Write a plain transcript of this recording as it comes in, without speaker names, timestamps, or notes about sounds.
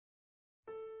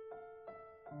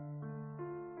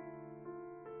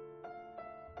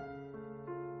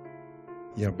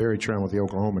Yeah, Barry Tran with the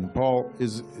Oklahoman. Paul,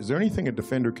 is there anything a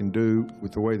defender can do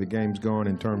with the way the game's gone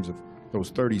in terms of those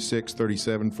 36,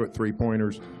 37-foot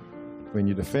three-pointers? I mean,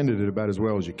 you defended it about as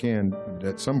well as you can.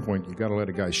 At some point, you got to let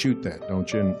a guy shoot that,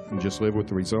 don't you, and just live with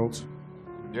the results?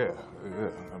 Yeah.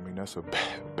 I mean, that's a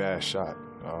bad shot.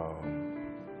 I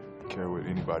care what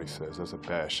anybody says. That's a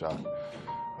bad shot.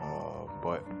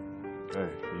 But, hey,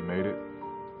 he made it.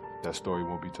 That story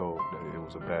won't be told, that it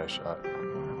was a bad shot.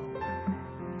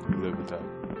 Live with that.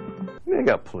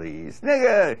 Nigga, please.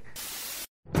 Nigga!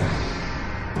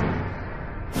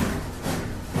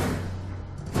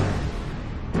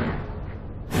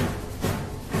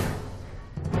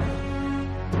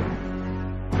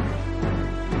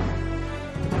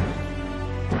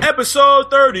 Episode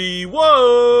 31.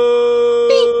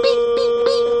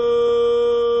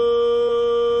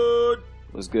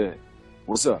 What's good?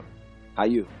 What's up? How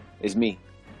you? It's me.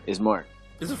 It's Mark.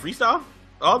 Is it freestyle?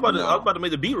 I was about to make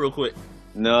the beat real quick.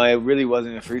 No, it really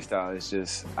wasn't a freestyle. It's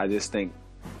just, I just think,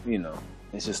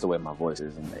 it's just the way my voice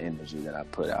is and the energy that I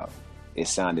put out. It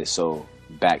sounded so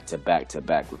back to back to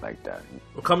back like that.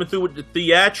 We're coming through with the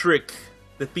theatrics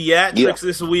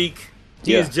this week.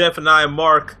 He is Jeff and I am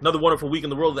Mark. Another wonderful week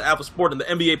in the world of the Apple Sport and the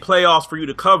NBA playoffs for you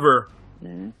to cover.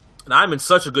 Mm-hmm. And I'm in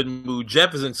such a good mood.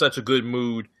 Jeff is in such a good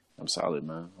mood. I'm solid,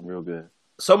 man. I'm real good.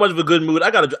 So much of a good mood.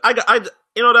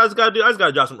 You know what I just gotta do? I just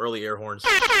gotta drop some early air horns.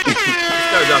 By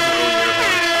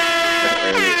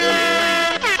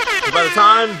the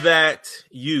time that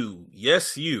you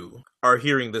are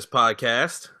hearing this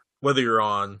podcast, whether you're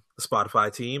on the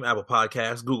Spotify team, Apple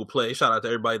Podcasts, Google Play, shout out to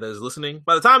everybody that is listening.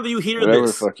 By the time that you hear whatever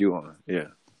this, the fuck you on, yeah,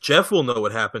 Jeff will know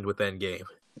what happened with Endgame.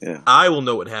 Yeah, I will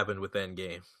know what happened with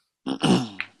Endgame.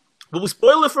 Will we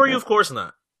spoil it for you? Of course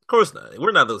not. Of course not.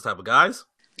 We're not those type of guys.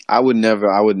 I would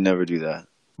never do that.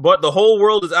 But the whole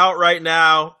world is out right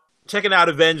now, checking out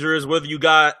Avengers, whether you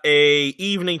got a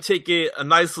evening ticket, a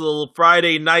nice little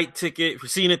Friday night ticket, if you're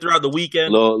seeing it throughout the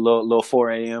weekend. Little 4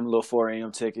 a.m.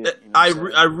 ticket. You know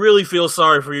I really feel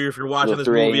sorry for you if you're watching this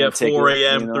movie at 4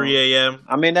 a.m., 3 a.m.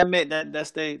 I mean,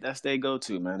 that's they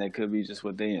go-to, man. That could be just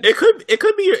what they in. It could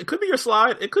be your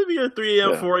slide. It could be your 3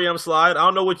 a.m., 4 a.m. slide. I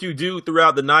don't know what you do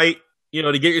throughout the night,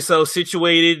 to get yourself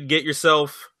situated, get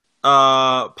yourself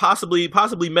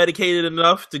possibly medicated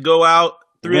enough to go out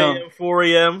 3 a.m., 4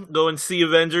 a.m., go and see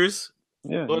Avengers.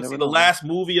 Yeah, go and see the last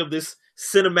movie of this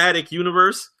cinematic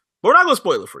universe. But we're not going to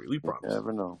spoil it for you, we promise. You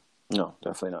never know. No,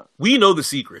 definitely not. We know the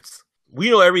secrets. We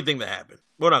know everything that happened.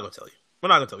 We're not going to tell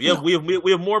you. Yeah,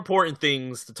 we have more important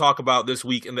things to talk about this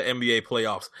week in the NBA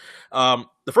playoffs.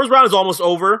 The first round is almost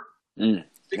over. 6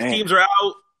 teams are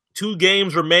out. 2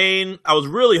 games remain. I was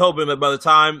really hoping that by the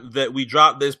time that we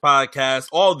dropped this podcast,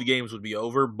 all the games would be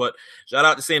over. But shout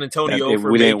out to San Antonio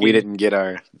we didn't get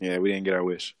our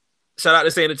wish. Shout out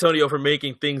to San Antonio for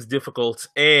making things difficult,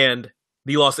 and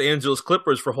the Los Angeles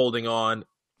Clippers for holding on.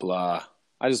 Blah.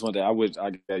 I just want that.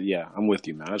 I'm with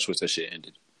you, man. I just wish that shit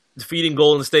ended. Defeating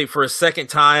Golden State for a second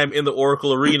time in the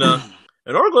Oracle Arena.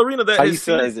 An Oracle Arena that how you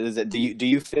feel? Do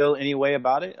you feel any way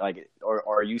about it? Like, or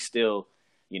are you still,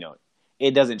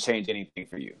 it doesn't change anything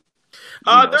for you,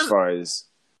 as far as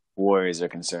Warriors are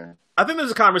concerned? I think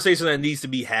there's a conversation that needs to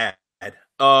be had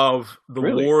of the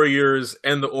Warriors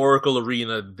and the Oracle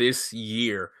Arena this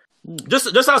year. Just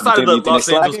outside of the Los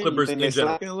Angeles Clippers in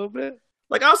general. A little bit?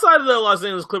 Like, outside of the Los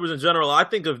Angeles Clippers in general, I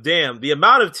think of, the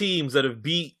amount of teams that have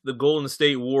beat the Golden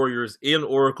State Warriors in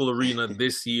Oracle Arena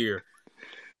this year.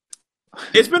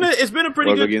 It's been a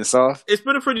pretty good. Getting soft? It's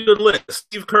been a pretty good list.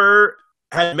 Steve Kerr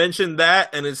had mentioned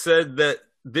that, and it said that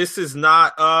this is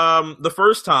not the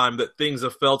first time that things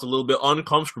have felt a little bit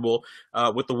uncomfortable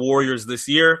with the Warriors this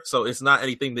year. So it's not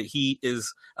anything that he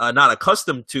is not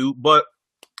accustomed to. But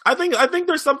I think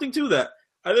there's something to that.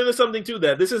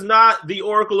 This is not the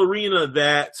Oracle Arena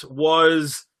that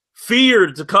was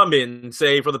feared to come in,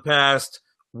 say, for the past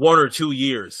 1 or 2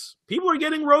 years. People are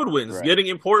getting road wins, getting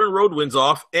important road wins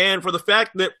off. And for the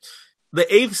fact that the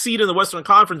 8th seed in the Western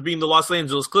Conference being the Los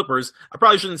Angeles Clippers, I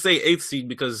probably shouldn't say 8th seed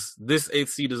because this 8th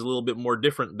seed is a little bit more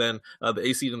different than the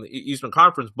 8th seed in the Eastern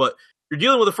Conference. But you're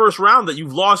dealing with a first round that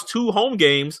you've lost 2 home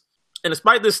games. And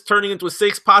despite this turning into a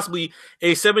 6, possibly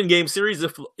a 7-game series,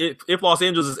 if Los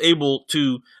Angeles is able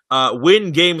to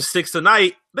win Game 6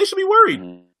 tonight, they should be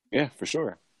worried. Yeah, for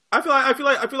sure. I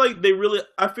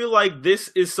feel like this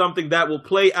is something that will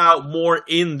play out more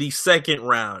in the second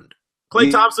round. Klay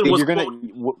Thompson was.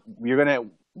 You're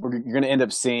gonna end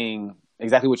up seeing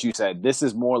exactly what you said. This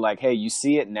is more like, hey, you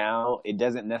see it now. It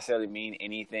doesn't necessarily mean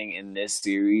anything in this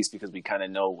series because we kind of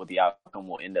know what the outcome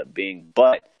will end up being,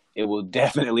 but it will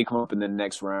definitely come up in the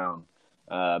next round.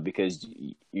 because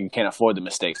you can't afford the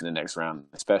mistakes in the next round,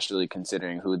 especially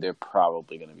considering who they're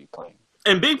probably going to be playing.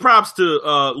 And big props to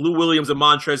Lou Williams and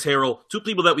Montrezl Harrell, two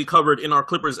people that we covered in our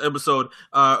Clippers episode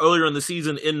earlier in the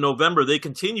season in November. They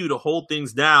continue to hold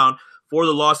things down for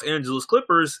the Los Angeles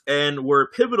Clippers and were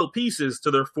pivotal pieces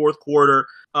to their fourth quarter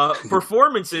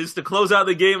performances to close out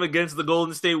the game against the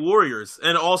Golden State Warriors.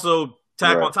 And also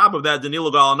tack on top of that,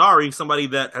 Danilo Gallinari, somebody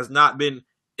that has not been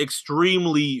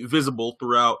extremely visible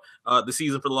throughout the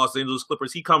season for the Los Angeles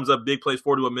Clippers. He comes up big, plays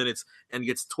 41 minutes, and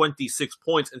gets 26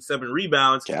 points and 7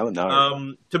 rebounds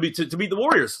to beat the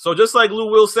Warriors. So just like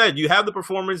Lou Will said, you have the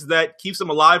performance that keeps them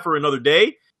alive for another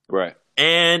day. Right.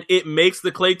 And it makes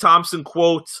the Klay Thompson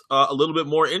quote a little bit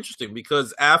more interesting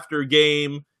because after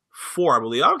game 4, I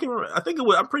believe,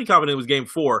 I'm pretty confident it was game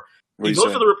 4. He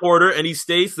goes to the reporter and he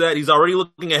states that he's already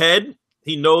looking ahead.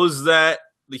 He knows that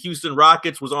the Houston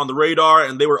Rockets was on the radar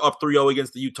and they were up 3-0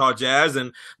 against the Utah Jazz,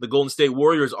 and the Golden State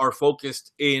Warriors are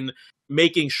focused in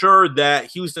making sure that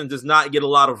Houston does not get a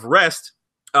lot of rest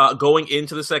going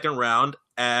into the second round,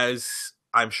 as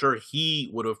I'm sure he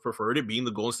would have preferred it being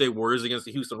the Golden State Warriors against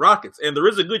the Houston Rockets. And there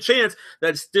is a good chance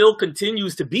that still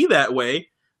continues to be that way.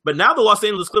 But now the Los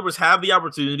Angeles Clippers have the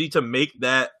opportunity to make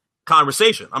that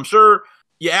conversation. I'm sure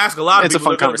you ask a lot of people. It's a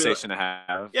fun conversation to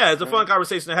have. Yeah, it's a fun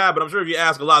conversation to have. But I'm sure if you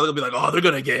ask a lot, they'll be like, "Oh, they're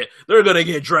gonna get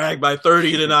dragged by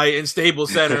 30 tonight in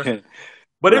Staples Center."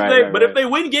 But if they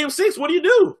win Game 6, what do you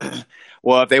do?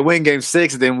 Well, if they win Game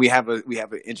 6, then we have a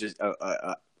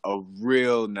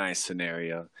real nice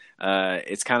scenario.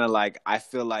 It's kind of like, I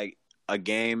feel like a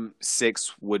Game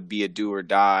 6 would be a do or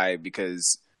die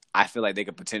because I feel like they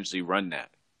could potentially run that.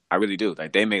 I really do.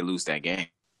 Like, they may lose that game.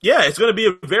 Yeah, it's going to be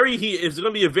a very heated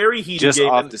game. Just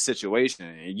off the situation.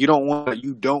 You don't want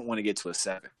to get to a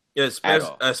 7. Yeah,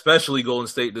 especially Golden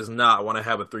State does not want to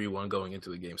have a 3-1 going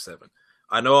into a Game 7.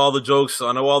 I know all the jokes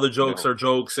are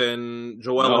jokes, and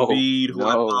Joel Embiid,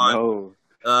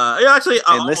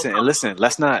 listen.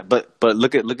 Let's not. But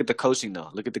look at the coaching though.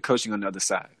 Look at the coaching on the other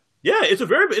side. Yeah, it's a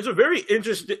very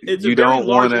interesting. It's a very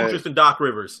large interest in Doc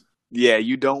Rivers. Yeah,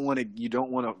 you don't want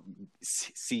to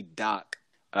see Doc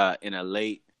in a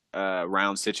late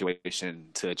round situation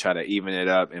to try to even it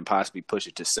up and possibly push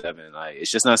it to 7. Like,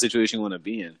 it's just not a situation you want to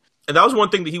be in. And that was one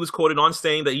thing that he was quoted on,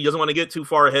 saying that he doesn't want to get too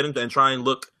far ahead and try and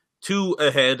look too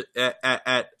ahead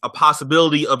at a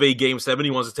possibility of a Game 7.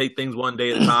 He wants to take things one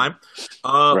day at a time.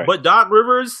 Right. But Doc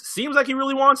Rivers seems like he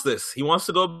really wants this. He wants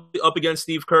to go up against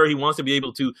Steve Kerr. He wants to be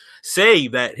able to say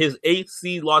that his 8th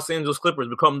seed Los Angeles Clippers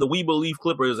become the We Believe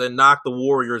Clippers and knock the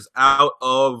Warriors out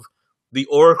of the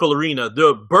Oracle Arena,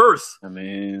 the birth of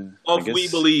We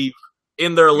Believe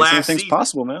in their last season. Anything's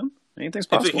possible, man. Anything's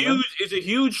possible. It's a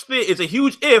huge thing. It's a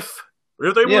huge if. But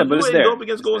if they want to go up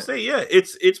against Golden State,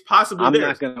 it's possibly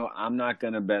there. I'm not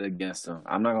gonna bet against them.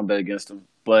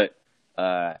 But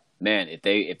man, if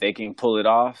they can pull it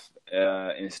off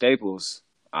in Staples,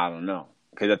 I don't know.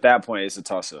 Because at that point, it's a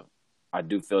toss up. I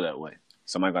do feel that way.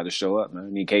 Somebody got to show up, man. I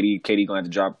mean, KD going to have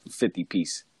to drop 50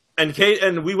 piece.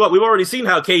 And we've already seen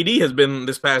how KD has been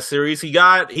this past series. He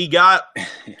got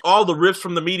all the riffs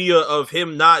from the media of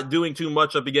him not doing too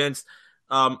much up against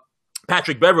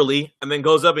Patrick Beverley, and then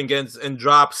goes up against and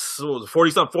drops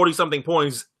 40-something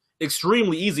points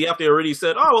extremely easy after he already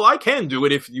said, "Oh, well, I can do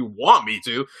it if you want me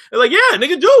to." And like, yeah,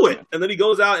 nigga, do it. And then he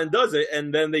goes out and does it,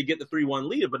 and then they get the 3-1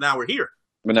 lead. But now we're here.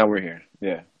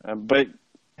 Yeah. But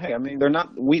hey, I mean, they're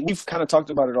not. We've kind of talked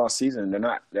about it all season.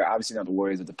 They're obviously not the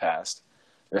Warriors of the past.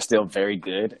 They're still very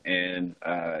good, and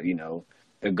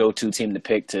the go-to team to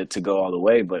pick to go all the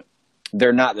way. But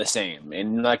they're not the same.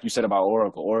 And like you said about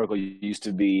Oracle used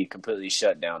to be completely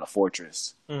shut down, a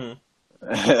fortress. Mm-hmm.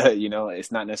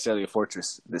 It's not necessarily a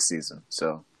fortress this season.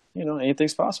 So,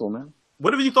 anything's possible, man.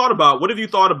 What have you thought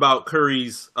about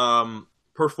Curry's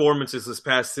performances this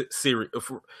past series?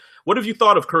 What have you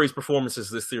thought of Curry's performances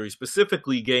this series,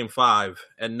 specifically Game 5,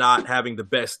 and not having the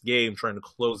best game trying to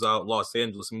close out Los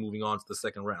Angeles and moving on to the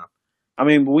second round? I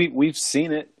mean, we've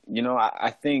seen it. I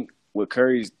think with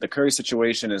the Curry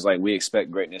situation is like we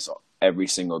expect greatness every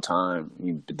single time.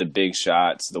 The big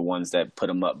shots, the ones that put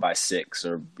them up by 6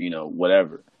 or,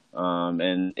 whatever.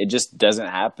 And it just doesn't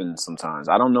happen sometimes.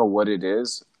 I don't know what it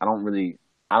is. I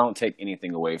don't take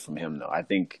anything away from him, though. I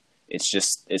think it's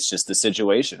just the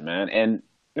situation, man. And,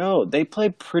 they play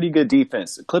pretty good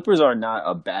defense. The Clippers are not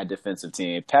a bad defensive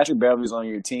team. If Patrick Beverley's on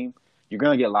your team, you're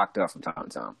going to get locked up from time to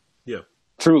time. Yeah.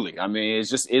 Truly. I mean, it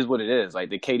just is what it is. Like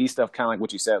the KD stuff, kind of like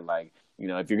what you said, like,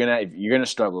 if you're gonna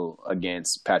struggle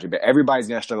against Patrick Beverley, everybody's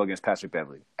gonna struggle against Patrick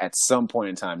Beverley at some point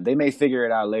in time. They may figure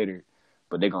it out later,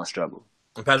 but they're gonna struggle.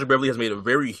 And Patrick Beverley has made a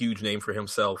very huge name for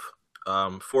himself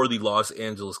for the Los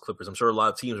Angeles Clippers. I'm sure a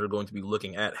lot of teams are going to be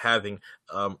looking at having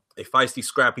a feisty,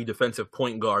 scrappy defensive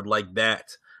point guard like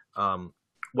that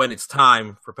when it's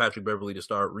time for Patrick Beverley to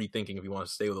start rethinking if he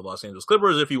wants to stay with the Los Angeles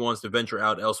Clippers, if he wants to venture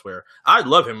out elsewhere. I'd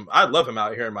love him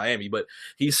out here in Miami, but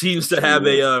he seems to have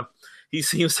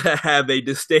a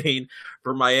disdain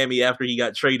for Miami after he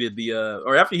got traded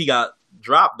or after he got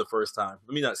dropped the first time.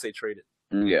 Let me not say traded.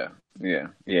 Yeah.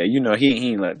 You know,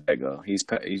 he ain't let that go. He's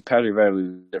Patrick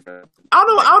Beverley different. I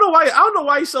don't know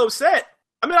why he's so upset.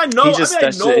 I mean, I know. It just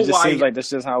seems like that's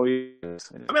just how he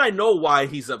is. I mean, I know why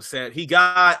he's upset. He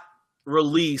got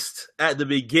released at the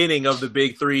beginning of the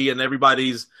Big Three, and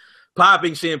everybody's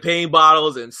popping champagne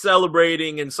bottles and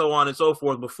celebrating and so on and so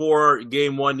forth before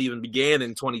Game 1 even began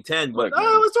in 2010. But it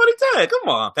was 2010. Come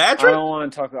on, Patrick. I don't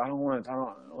want to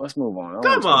talk. Let's move on.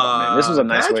 Come on, this was a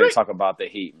nice Patrick. way to talk about the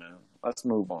Heat, man. Let's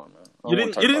move on, man. You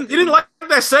didn't like that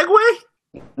segue?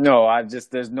 No,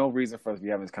 there's no reason for us to be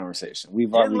having this conversation.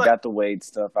 We've already got the Wade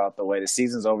stuff out the way. The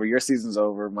season's over. Your season's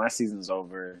over. My season's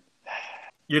over.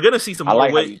 You're gonna see some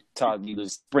more Wade. You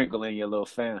just sprinkle in your little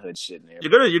fanhood shit in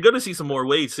there. You're gonna see some more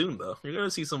Wade soon, though. You're gonna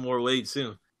see some more Wade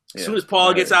soon. As soon as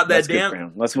Paul gets out that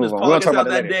damn, let's move on. We're gonna talk about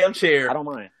that damn chair. I don't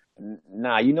mind.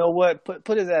 Nah, you know what?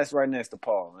 Put his ass right next to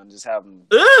Paul and just have him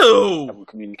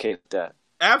communicate that.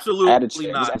 Absolutely add a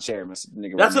chair. not. Add a chair,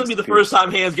 nigga. That's gonna be the first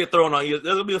time hands get thrown on. That's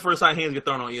gonna be the first time hands get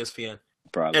thrown on ESPN.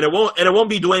 Probably. And it won't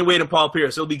be Dwayne Wade and Paul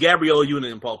Pierce. It'll be Gabrielle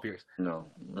Union and Paul Pierce. No,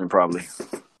 probably.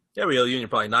 Gabrielle Union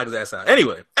probably knocked his ass out.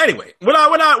 Anyway, we're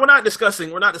not discussing.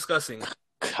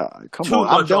 God, come on,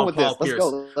 I'm done with this. Let's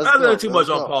go. We're not discussing too much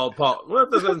on Paul. We're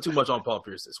not discussing too much on Paul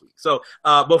Pierce this week. So,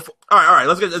 all right.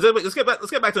 Let's get back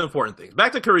to the important things.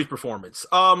 Back to Curry's performance.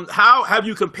 How have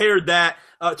you compared that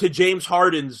to James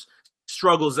Harden's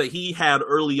struggles that he had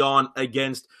early on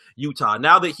against Utah?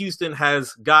 Now that Houston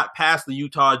has got past the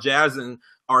Utah Jazz and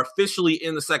are officially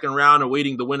in the second round,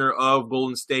 awaiting the winner of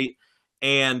Golden State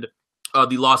and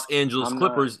the Los Angeles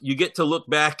Clippers, you get to look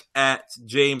back at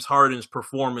James Harden's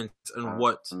performance and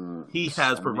what he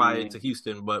has provided to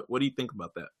Houston. But what do you think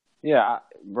about that? Yeah,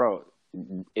 bro.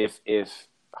 If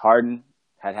Harden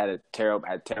had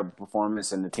terrible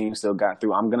performance and the team still got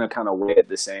through, I'm gonna kind of weigh it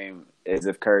the same as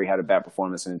if Curry had a bad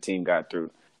performance and the team got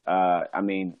through. I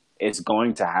mean, it's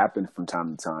going to happen from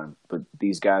time to time, but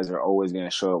these guys are always going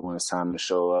to show up when it's time to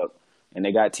show up, and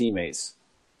they got teammates.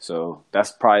 So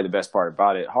that's probably the best part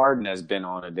about it. Harden has been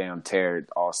on a damn tear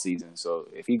all season. So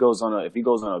if he goes on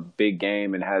a big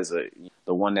game and has the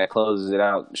one that closes it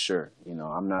out, sure. You know,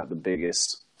 I'm not the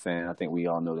biggest fan. I think we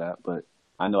all know that, but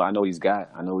I know I know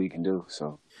what he can do.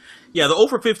 So yeah, the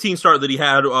 0-for-15 start that he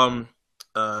had,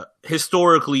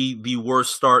 historically the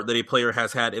worst start that a player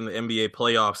has had in the NBA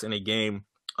playoffs in a game,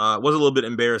 was a little bit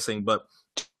embarrassing, but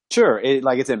sure,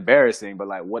 it's embarrassing, but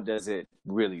like, what does it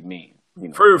really mean? You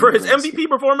know, for his MVP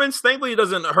performance, thankfully it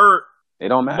doesn't hurt. It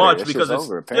don't matter much because it's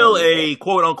still a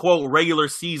quote unquote regular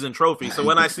season trophy. So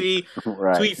when I see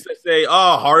tweets that say,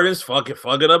 "Oh, Harden's fucking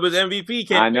up his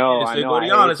MVP," I know.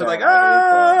 It's like,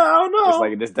 I don't know. It's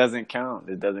like this doesn't count.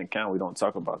 It doesn't count. We don't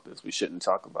talk about this. We shouldn't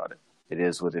talk about it. It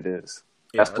is what it is.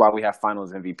 Yeah, that's why we have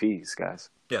Finals MVPs, guys.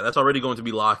 Yeah, that's already going to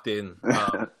be locked in.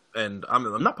 And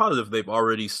I'm not positive they've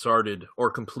already started or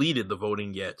completed the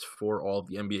voting yet for all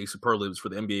the NBA superlatives for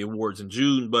the NBA awards in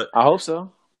June. But I hope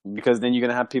so, because then you're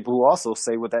gonna have people who also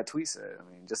say what that tweet said. I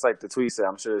mean, just like the tweet said,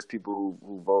 I'm sure there's people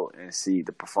who vote and see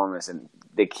the performance, and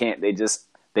they can't.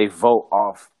 They vote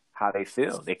off how they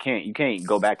feel. You can't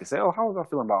go back and say, "Oh, how was I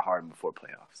feeling about Harden before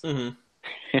playoffs?"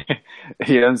 Mm-hmm.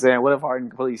 You know what I'm saying? What if Harden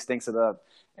completely stinks it up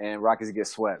and Rockets get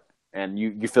swept, and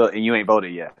you feel and you ain't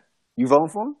voted yet? You voting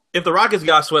for him? If the Rockets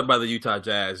got swept by the Utah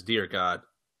Jazz, dear God,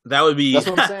 that would be. That's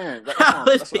what I'm saying.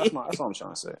 That's what I'm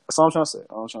trying to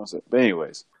say. But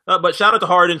anyways. But shout out to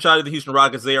Harden, shout out to the Houston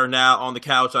Rockets. They are now on the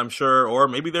couch, I'm sure, or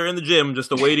maybe they're in the gym,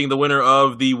 just awaiting the winner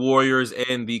of the Warriors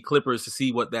and the Clippers to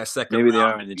see what that second maybe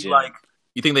round they are in the gym. Like.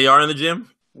 You think they are in the gym?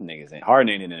 Niggas ain't. Harden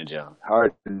ain't in the gym.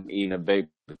 Harden eating a big.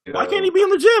 Why can't he be in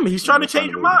the gym? He's trying to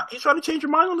change your mind. He's trying to change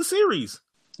your mind on the series.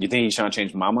 You think he's trying to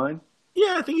change my mind?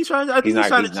 Yeah, I think he's trying. He's not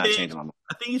changing my mind.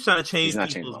 I think he's trying to change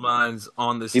people's minds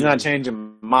on this. He's not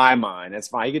changing my mind. That's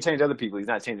fine. He can change other people. He's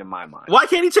not changing my mind. Why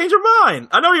can't he change your mind?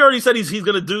 I know he already said he's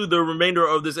going to do the remainder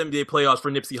of this NBA playoffs for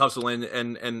Nipsey Hussle,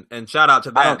 and shout out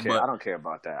to that. I don't care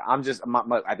about that. I'm just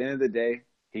at the end of the day,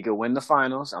 he could win the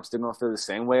finals. I'm still gonna feel the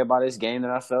same way about his game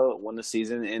that I felt when the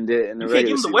season ended and the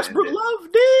regular season. You can't give him the Westbrook love.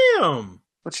 Damn.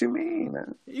 What you mean,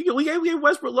 man? We gave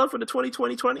Westbrook love for the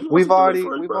 2020. We've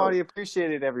already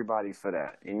appreciated everybody for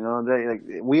that. You know,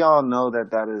 we all know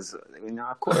that is, you know,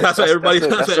 of course. That's what everybody's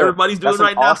doing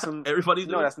right awesome, now. Everybody's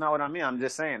doing. No, that's not what I mean. I'm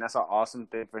just saying that's an awesome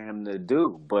thing for him to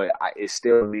do. But it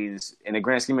still means, in the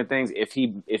grand scheme of things, if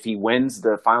he wins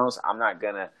the finals, I'm not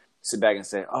gonna sit back and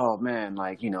say, oh man,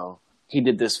 like, you know, he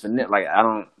did this for Nick. Like,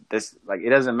 it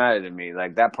doesn't matter to me.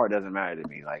 Like, that part doesn't matter to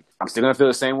me. Like, I'm still gonna feel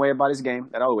the same way about his game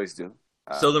that I always do.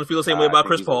 Still gonna feel the same way about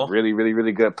Chris Paul. Really, really,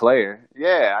 really good player.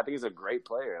 Yeah, I think he's a great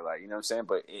player. Like, you know what I'm saying?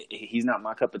 But he's not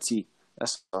my cup of tea.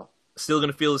 That's all. Still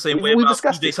gonna feel the same way about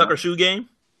PJ Tucker's shoe game.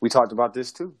 We talked about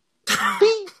this too.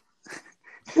 You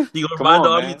gonna remind the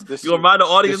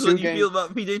audience what you feel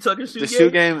about PJ Tucker's shoe game? The shoe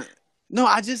game. No,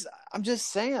 I'm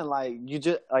just saying, like, you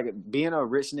just, like, being a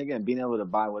rich nigga and being able to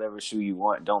buy whatever shoe you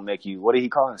want don't make you. What did he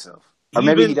call himself? Or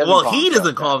maybe he doesn't. He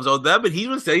doesn't call himself that, but he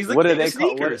would say he's the king of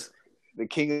sneakers. The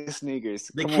king of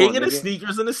sneakers. The king of the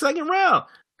sneakers in the second round.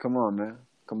 Come on, man.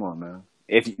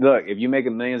 If you make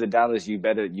millions of dollars, you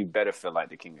better feel like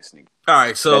the king of sneakers. All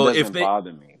right, so that doesn't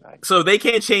bother me. Like, so they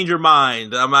can't change your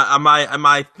mind. Am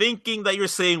I thinking that you're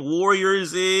saying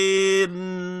Warriors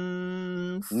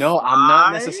in? No, I'm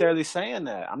not necessarily saying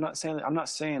that. I'm not saying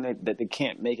that they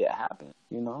can't make it happen.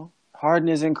 You know, Harden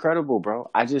is incredible, bro.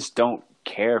 I just don't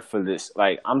care for this.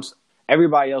 Like,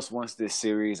 everybody else wants this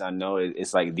series. I know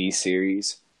it's like these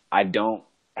series. I don't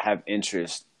have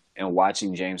interest in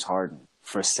watching James Harden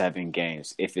for 7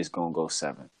 games if it's gonna go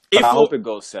 7. But I hope it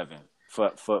goes 7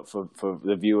 for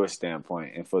the viewer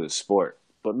standpoint and for the sport.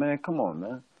 But man, come on,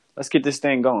 man, let's get this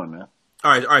thing going, man.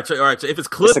 All right. So if it's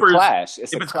Clippers,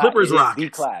 it's a clash. Clippers Rockets, the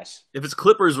clash. If it's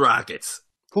Clippers Rockets,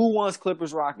 who wants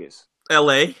Clippers Rockets?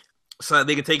 LA, so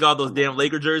they can take off those damn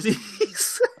Laker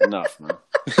jerseys. Enough, man.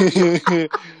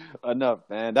 Enough,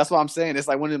 man. That's what I'm saying. It's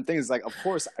like one of them things. Like, of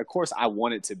course, I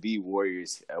want it to be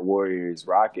Warriors,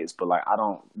 Rockets, but like, I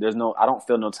don't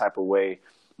feel no type of way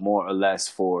more or less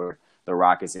for the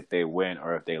Rockets if they win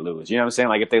or if they lose. You know what I'm saying?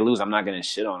 Like, if they lose, I'm not gonna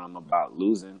shit on them about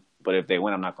losing. But if they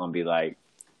win, I'm not gonna be like,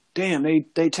 damn,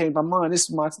 they changed my mind. This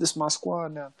is my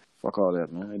squad now. Fuck all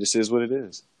that, man. It just is what it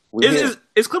is.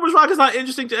 Is Clippers Rockets not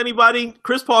interesting to anybody?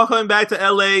 Chris Paul coming back to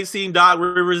LA, seeing Doc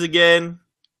Rivers again.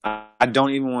 I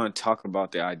don't even want to talk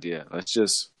about the idea. Let's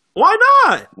just why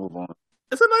not move on.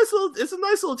 It's a nice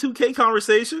little 2K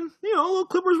conversation. You know, a little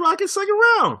Clippers Rockets second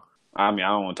round. I mean, I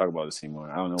don't want to talk about this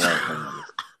anymore. I don't know why I'm talking about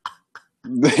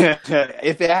this.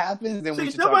 If it happens, then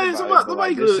we should talk about it.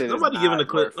 Nobody giving a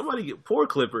clip. Poor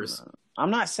Clippers.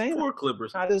 I'm not saying poor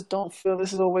Clippers. I just don't feel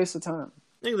this is a waste of time.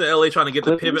 I think the LA trying to get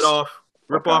the pivot off,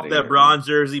 rip off that bronze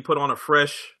jersey, put on a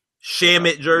fresh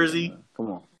Shamit jersey. Come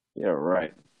on, yeah,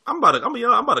 right. I'm about to cop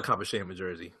a Shamit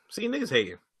jersey. See, niggas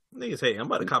hating. I'm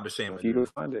about to cop a Shamit. If you can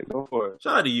find it, go for it.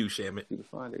 Shout out to you, Shamit. If you can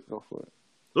find it, go for it.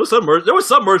 There was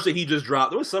some merch that he just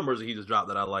dropped.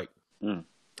 That I like.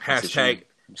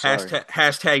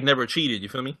 Hashtag never cheated. You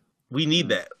feel me? We need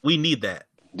that.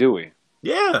 Do we?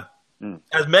 Yeah.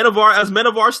 As men of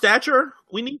our stature,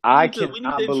 we need. I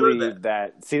cannot believe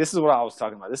that. See, this is what I was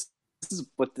talking about. This is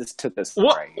what this took us.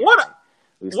 Right here. What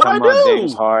I do?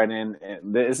 James Harden.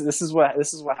 And this is what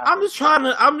happens. I'm just trying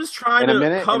to. In a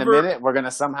minute, we're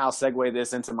gonna somehow segue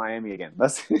this into Miami again.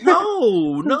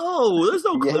 No. There's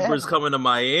no Clippers coming to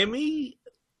Miami.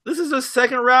 This is the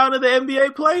second round of the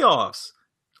NBA playoffs.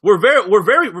 We're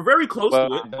very close to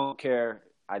it. I don't care.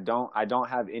 I don't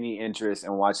have any interest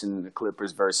in watching the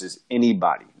Clippers versus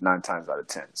anybody 9 times out of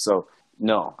 10. So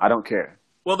no, I don't care.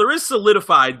 Well, there is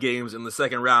solidified games in the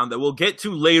second round that we'll get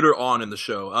to later on in the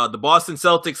show. The Boston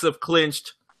Celtics have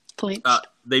clinched.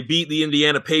 They beat the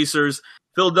Indiana Pacers.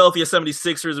 Philadelphia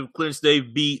 76ers have clinched. They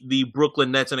beat the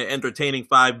Brooklyn Nets in an entertaining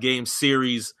 5-game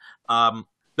series. The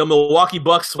Milwaukee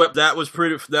Bucks swept. That was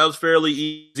fairly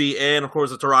easy. And, of course,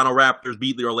 the Toronto Raptors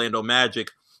beat the Orlando Magic,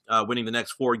 winning the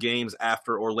next 4 games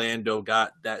after Orlando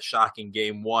got that shocking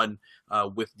game 1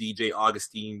 with DJ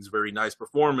Augustine's very nice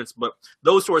performance. But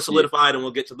those 2 are solidified, and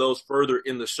we'll get to those further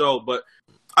in the show. But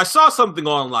I saw something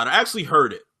online. I actually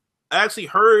heard it. I actually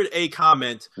heard a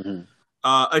comment,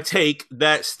 a take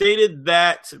that stated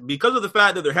that because of the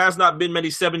fact that there has not been many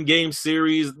 7-game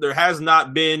series, there has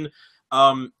not been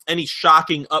any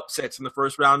shocking upsets in the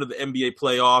first round of the NBA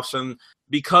playoffs, and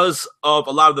because of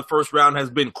a lot of the first round has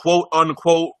been quote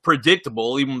unquote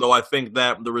predictable, even though I think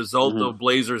that the result of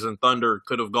Blazers and Thunder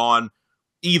could have gone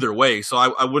either way. So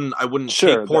I wouldn't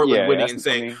take Portland winning and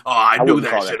saying, I knew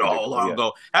that shit all long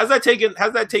ago. Has that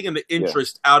taken the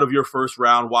interest out of your first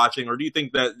round watching, or do you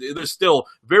think that there's still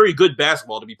very good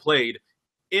basketball to be played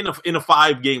in a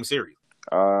 5-game series?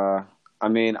 I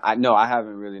mean, I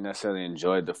haven't really necessarily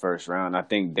enjoyed the first round. I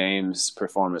think Dame's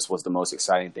performance was the most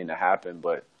exciting thing to happen,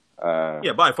 but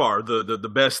Yeah, by far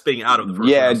the best thing out of the first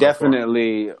yeah, round so far.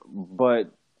 definitely.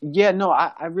 But yeah, no,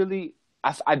 I really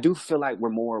I do feel like we're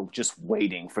more just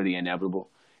waiting for the inevitable.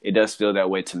 It does feel that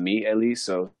way to me, at least.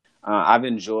 So I've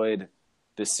enjoyed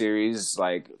the series,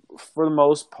 like for the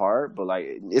most part, but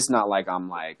like it's not like I'm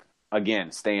like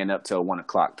again staying up till 1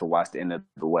 o'clock to watch the end of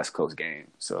the West Coast game.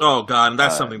 So Oh God, and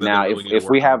that's something that now they really need if to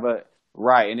we work on. have a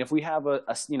right, and if we have a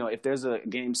if there's a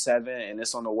game 7 and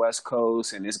it's on the West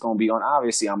Coast and it's going to be on,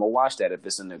 obviously I'm gonna watch that if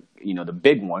it's in the the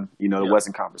big one, the Yeah.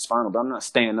 Western Conference Final. But I'm not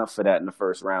staying up for that in the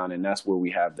first round, and that's where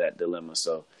we have that dilemma.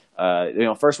 So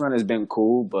first round has been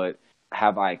cool, but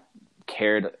have I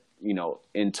cared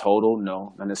in total?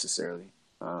 No, not necessarily.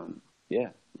 Yeah,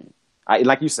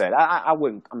 like you said, I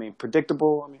wouldn't. I mean,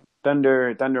 predictable. I mean, Thunder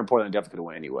and Portland definitely could have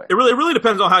won anyway. It really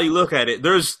depends on how you look at it.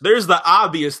 There's the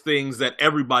obvious things that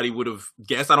everybody would have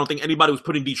guessed. I don't think anybody was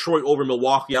putting Detroit over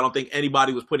Milwaukee. I don't think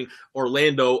anybody was putting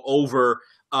Orlando over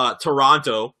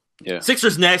Toronto. Yeah.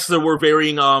 Sixers next. There were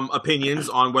varying opinions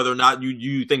on whether or not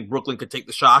you think Brooklyn could take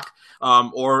the shock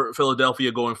or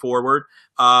Philadelphia going forward.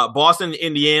 Boston,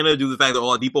 Indiana, due to the fact that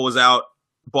Oladipo was out,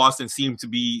 Boston seemed to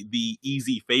be the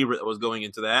easy favorite that was going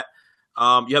into that.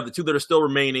 You have the two that are still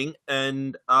remaining,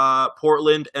 and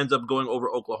Portland ends up going over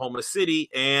Oklahoma City,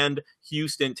 and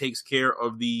Houston takes care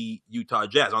of the Utah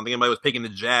Jazz. I don't think anybody was picking the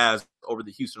Jazz over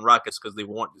the Houston Rockets because they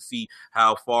wanted to see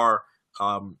how far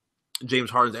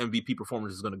James Harden's MVP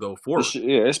performance is going to go forward.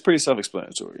 Yeah, it's pretty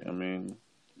self-explanatory. I mean,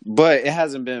 but it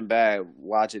hasn't been bad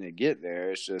watching it get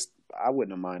there. It's just I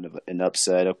wouldn't have minded an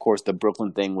upset. Of course, the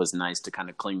Brooklyn thing was nice to kind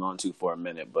of cling on to for a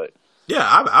minute, but Yeah,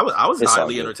 I was It's all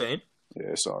highly good. entertained. yeah,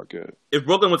 it's all good. If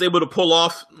Brooklyn was able to pull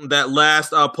off that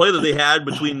last play that they had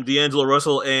between D'Angelo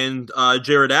Russell and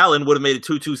Jared Allen, would have made a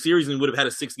 2-2 series and would have had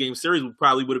a 6-game series. We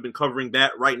probably would have been covering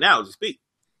that right now as we speak.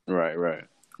 Right.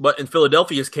 But in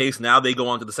Philadelphia's case, now they go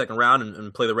on to the second round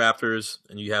and play the Raptors,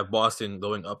 and you have Boston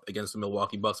going up against the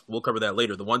Milwaukee Bucks. We'll cover that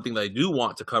later. The one thing that I do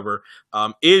want to cover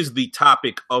is the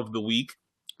topic of the week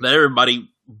that everybody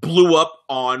blew up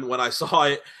on when I saw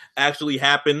it actually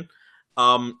happen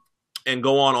and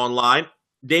go on online.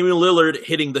 Damian Lillard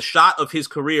hitting the shot of his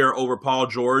career over Paul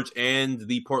George and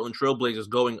the Portland Trailblazers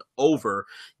going over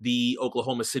the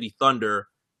Oklahoma City Thunder,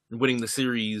 winning the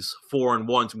series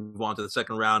 4-1 to move on to the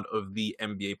second round of the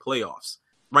NBA playoffs.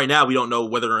 Right now, we don't know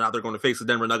whether or not they're going to face the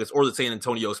Denver Nuggets or the San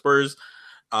Antonio Spurs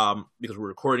because we're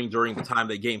recording during the time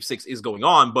that Game 6 is going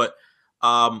on. But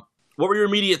what were your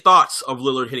immediate thoughts of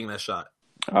Lillard hitting that shot?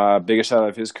 Biggest shot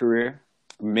of his career,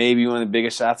 maybe one of the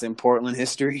biggest shots in Portland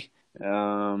history.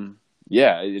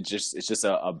 Yeah, it's just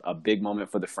a big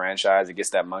moment for the franchise. It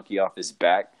gets that monkey off his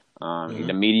back.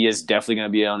 The media is definitely going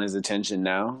to be on his attention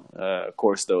now. Of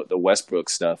course, the Westbrook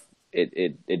stuff,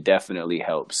 it definitely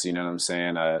helps. You know what I'm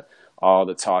saying? All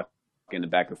the talk in the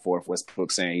back and forth,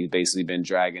 Westbrook saying he's basically been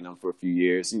dragging them for a few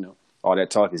years. All that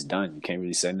talk is done. You can't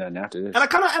really say nothing after this. And I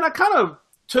kind of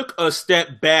took a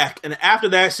step back, and after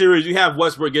that series, you have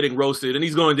Westbrook getting roasted, and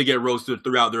he's going to get roasted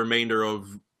throughout the remainder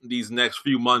of these next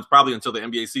few months, probably until the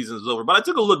NBA season is over. But I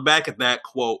took a look back at that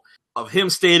quote of him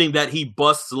stating that he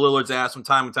busts Lillard's ass from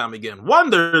time and time again. One,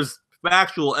 there's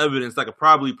factual evidence that could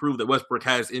probably prove that Westbrook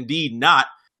has indeed not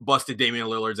busted Damian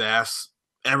Lillard's ass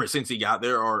ever since he got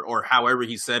there, or however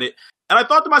he said it. And I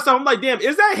thought to myself, I'm like, damn,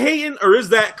 is that hating or is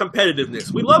that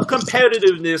competitiveness? We love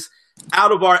competitiveness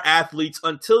out of our athletes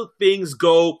until things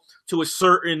go to a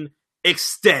certain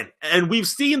extent. And we've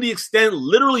seen the extent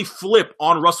literally flip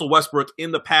on Russell Westbrook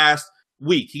in the past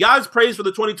week. He got his praise for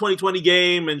the 2020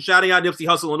 game and shouting out Nipsey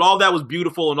Hussle, and all that was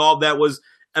beautiful and all that was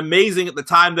amazing at the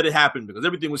time that it happened because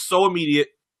everything was so immediate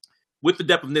with the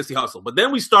depth of Nipsey Hussle. But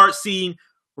then we start seeing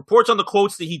reports on the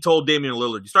quotes that he told Damian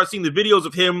Lillard. You start seeing the videos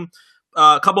of him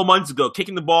a couple months ago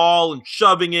kicking the ball and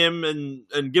shoving him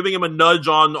and giving him a nudge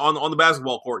on the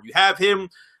basketball court. You have him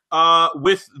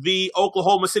with the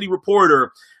Oklahoma City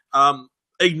Reporter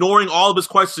ignoring all of his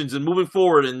questions and moving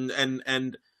forward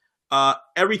and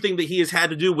everything that he has had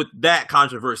to do with that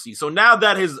controversy. So now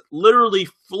that has literally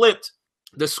flipped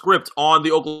the script on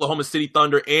the Oklahoma City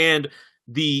Thunder and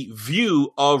the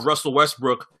view of Russell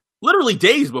Westbrook literally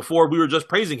days before we were just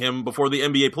praising him before the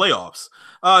NBA playoffs.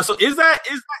 So is that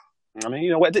I mean,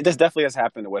 you know what? This definitely has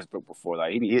happened to Westbrook before.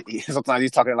 Like, he sometimes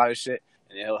he's talking a lot of shit,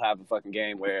 and then he'll have a fucking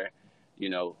game where,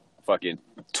 fucking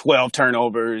 12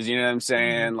 turnovers. You know what I'm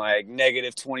saying? Like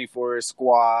negative 24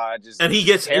 squad. And he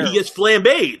gets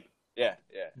flambéed. Yeah.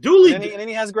 Duly. And then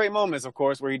he has great moments, of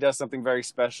course, where he does something very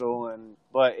special.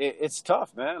 But it's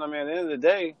tough, man. I mean, at the end of the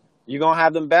day, you're gonna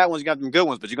have them bad ones, you got them good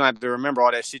ones, but you're gonna have to remember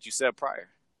all that shit you said prior.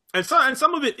 And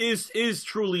some of it is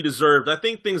truly deserved. I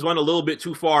think things went a little bit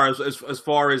too far as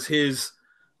far as his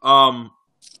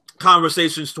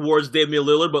conversations towards Damian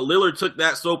Lillard, but Lillard took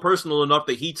that so personal enough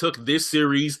that he took this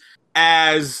series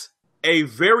as a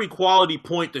very quality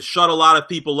point to shut a lot of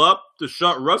people up, to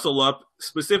shut Russell up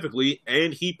specifically,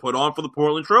 and he put on for the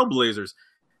Portland Trailblazers.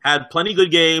 Had plenty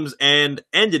good games and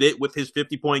ended it with his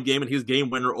 50-point game and his game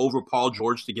winner over Paul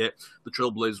George to get the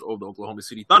Trailblazers over the Oklahoma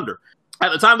City Thunder.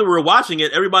 At the time that we were watching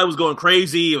it, everybody was going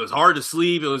crazy. It was hard to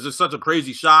sleep. It was just such a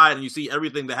crazy shot. And you see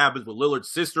everything that happens with Lillard's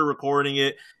sister recording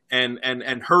it and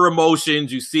her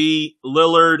emotions. You see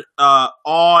Lillard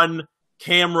on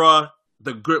camera,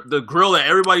 the grill that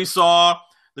everybody saw.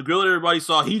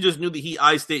 He just knew that he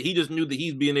iced it. He just knew that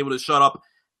he's being able to shut up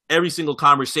every single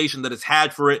conversation that it's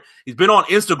had for it. He's been on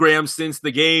Instagram since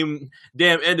the game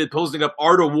ended, posting up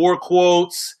Art of War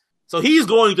quotes. So he's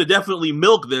going to definitely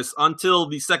milk this until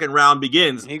the second round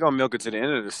begins. He's going to milk it to the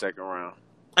end of the second round.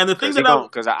 And the thing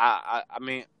because I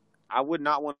mean, I would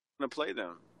not want to play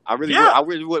them. I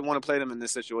really wouldn't want to play them in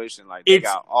this situation. Like, they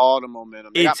got all the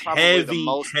momentum. They got probably heavy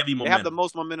momentum. They have the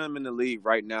most momentum in the league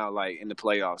right now, like in the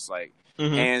playoffs, like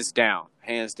hands down.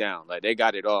 Like, they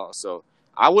got it all. So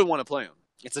I wouldn't want to play them.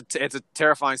 It's a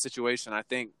terrifying situation. I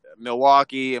think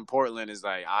Milwaukee and Portland is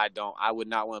like, I would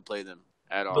not want to play them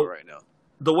at all right now.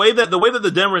 The way that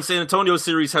the Denver and San Antonio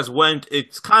series has went,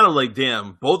 it's kind of like,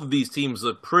 damn, both of these teams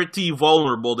are pretty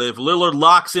vulnerable. If Lillard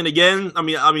locks in again, I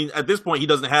mean, at this point, he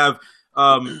doesn't have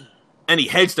any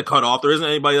heads to cut off. There isn't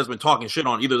anybody that's been talking shit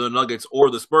on either the Nuggets or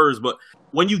the Spurs. But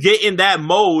when you get in that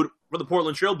mode for the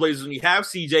Portland Trailblazers, and you have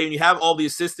CJ and you have all the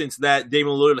assistants that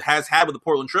Damian Lillard has had with the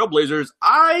Portland Trailblazers,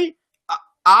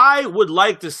 I would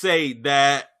like to say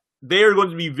that they are going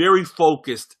to be very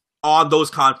focused on those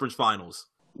conference finals.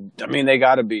 I mean, they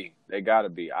gotta be.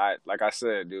 Like I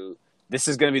said, dude, this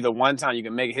is gonna be the one time you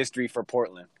can make history for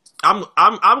Portland. I'm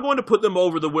going to put them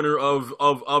over the winner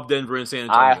of Denver and San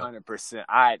Antonio.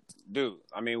 100%.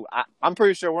 I'm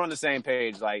pretty sure we're on the same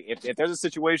page. Like, if there's a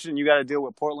situation you got to deal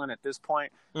with Portland at this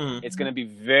point, it's gonna be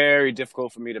very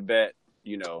difficult for me to bet,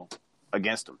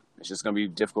 against them. It's just going to be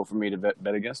difficult for me to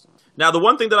bet against them. Now, the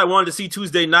one thing that I wanted to see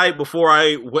Tuesday night before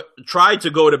I tried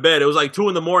to go to bed, it was like 2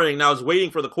 a.m. and I was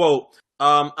waiting for the quote.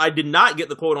 I did not get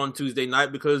the quote on Tuesday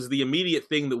night because the immediate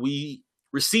thing that we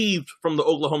received from the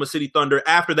Oklahoma City Thunder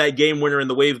after that game winner and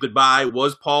the wave goodbye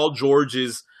was Paul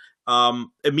George's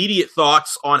immediate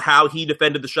thoughts on how he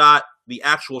defended the shot, the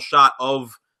actual shot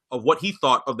of what he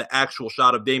thought of the actual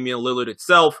shot of Damian Lillard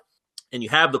itself. And you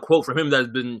have the quote from him that has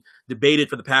been debated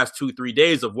for the past 2-3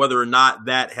 days of whether or not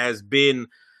that has been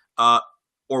or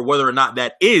whether or not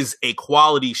that is a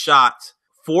quality shot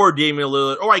for Damian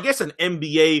Lillard, or I guess an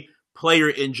NBA player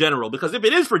in general. Because if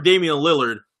it is for Damian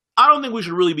Lillard, I don't think we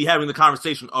should really be having the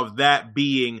conversation of that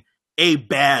being a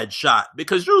bad shot.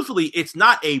 Because usually it's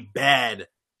not a bad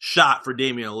shot for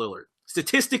Damian Lillard.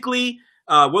 Statistically,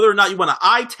 whether or not you want to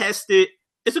eye test it,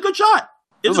 it's a good shot.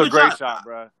 It was a great shot,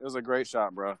 bro. It was a great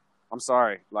shot, bro. I'm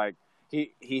sorry. Like,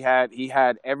 he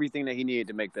had everything that he needed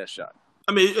to make that shot.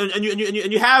 I mean, and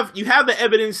you have the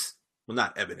evidence. Well,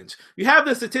 not evidence. You have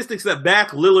the statistics that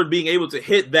back Lillard being able to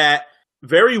hit that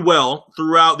very well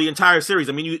throughout the entire series.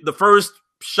 I mean, the first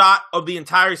shot of the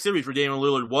entire series for Damian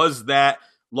Lillard was that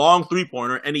long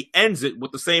three-pointer, and he ends it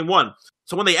with the same one.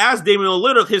 So when they asked Damian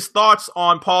Lillard his thoughts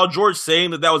on Paul George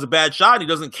saying that was a bad shot, he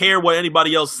doesn't care what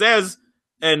anybody else says,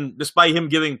 and despite him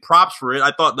giving props for it,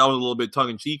 I thought that was a little bit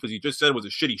tongue-in-cheek because he just said it was a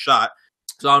shitty shot.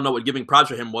 So I don't know what giving props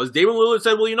for him was. Damian Lillard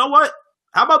said, well, you know what?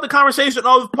 How about the conversation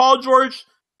of Paul George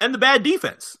and the bad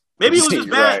defense? Maybe it was just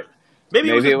bad. Right. Maybe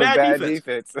it was bad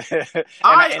defense.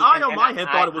 I on my head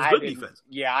thought it was good defense.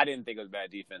 Yeah, I didn't think it was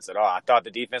bad defense at all. I thought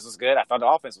the defense was good. I thought the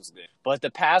offense was good. But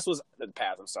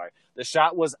the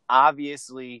shot was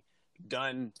obviously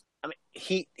done. I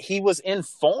mean, he was in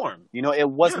form. It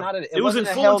was not it wasn't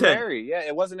a Hail Mary. Yeah,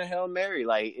 it wasn't a Hail Mary.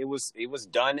 Like, it was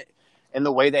done in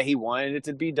the way that he wanted it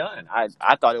to be done.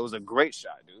 I thought it was a great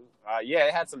shot, dude. Yeah,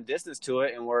 it had some distance to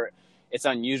it, and it's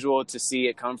unusual to see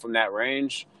it come from that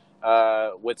range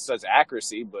with such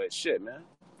accuracy. But shit, man,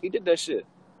 he did that shit.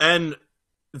 And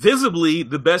visibly,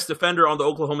 the best defender on the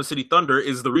Oklahoma City Thunder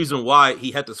is the reason why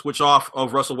he had to switch off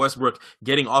of Russell Westbrook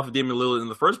getting off of Damian Lillard in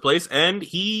the first place, and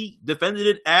he defended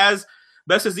it as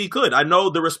best as he could. I know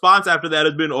the response after that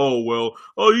had been,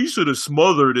 you should have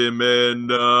smothered him, and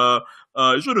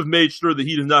you should have made sure that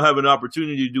he does not have an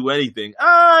opportunity to do anything.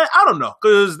 I don't know,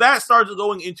 because that starts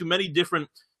going into many different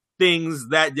things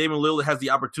that Damian Lillard has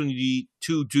the opportunity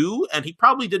to do, and he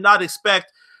probably did not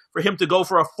expect for him to go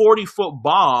for a 40-foot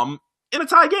bomb in a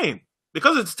tie game.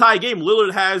 Because it's a tie game,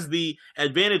 Lillard has the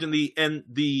advantage and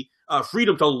the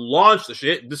freedom to launch the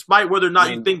shit, despite whether or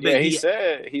not you think that he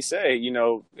said,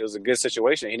 it was a good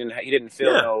situation. He didn't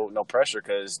feel no pressure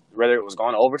because whether it was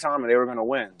going to overtime or they were going to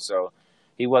win. So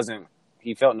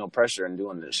he felt no pressure in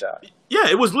doing the shot. Yeah,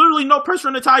 it was literally no pressure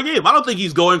in the tie game. I don't think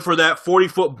he's going for that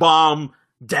 40-foot bomb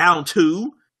down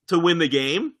 2 to win the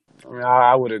game.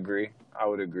 I would agree.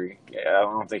 Yeah, I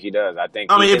don't think he does. I think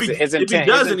his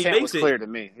intent was clear to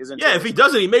me. If he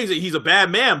doesn't, he makes it. He's a bad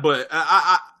man. But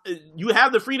you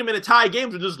have the freedom in a tie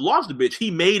game to just launch the bitch. He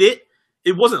made it.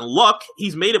 It wasn't luck.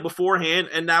 He's made it beforehand,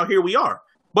 and now here we are.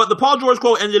 But the Paul George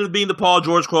quote ended up being the Paul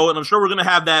George quote, and I'm sure we're going to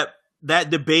have that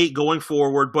debate going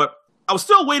forward. But I was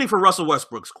still waiting for Russell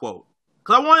Westbrook's quote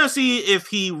because I want to see if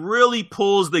he really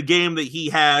pulls the game that he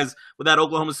has with that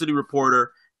Oklahoma City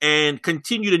reporter and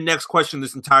continue to next question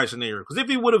this entire scenario. Because if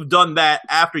he would have done that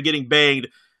after getting banged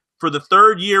for the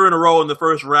 3rd year in a row in the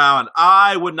first round,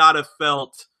 I would not have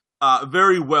felt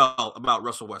very well about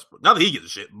Russell Westbrook. Not that he gives a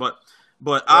shit, but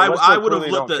I would have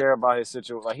looked at. Care about his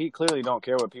situation. Like, he clearly don't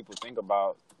care what people think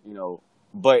about,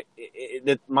 But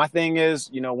my thing is,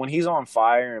 when he's on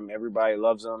fire and everybody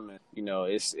loves him, and,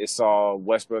 it's all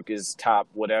Westbrook is top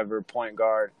whatever point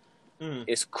guard.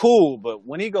 It's cool, but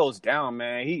when he goes down,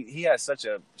 man, he has such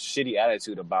a shitty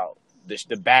attitude about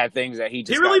the bad things that he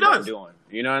just really got does. Doing.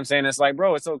 You know what I'm saying? It's like,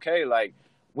 bro, it's okay. Like,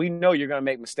 we know you're gonna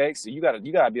make mistakes, so you gotta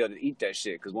be able to eat that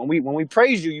shit. Because when we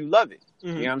praise you, you love it.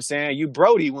 You know what I'm saying? You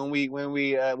Brody when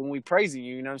we praising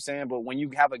you. You know what I'm saying? But when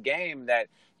you have a game that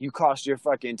you cost your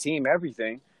fucking team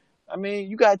everything, I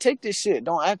mean, you gotta take this shit.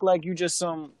 Don't act like you just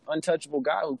some untouchable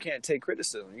guy who can't take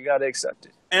criticism. You gotta accept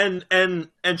it. And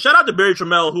shout out to Barry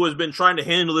Trammell, who has been trying to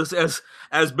handle this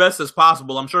as best as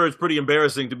possible. I'm sure it's pretty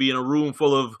embarrassing to be in a room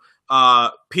full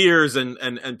of peers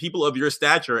and people of your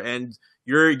stature, and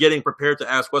you're getting prepared to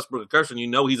ask Westbrook a question. You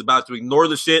know he's about to ignore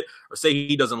the shit or say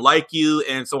he doesn't like you,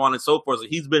 and so on and so forth. So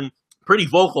he's been pretty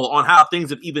vocal on how things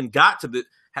have even got to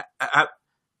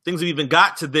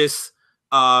this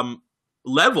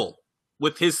level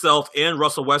with himself and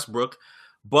Russell Westbrook.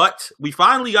 But we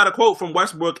finally got a quote from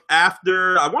Westbrook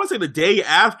after, I want to say the day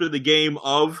after the game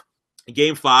of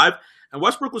Game 5. And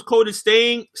Westbrook was quoted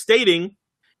stating,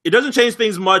 "It doesn't change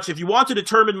things much. If you want to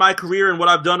determine my career and what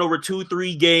I've done over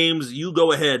 2-3 games, you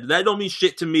go ahead. That don't mean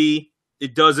shit to me.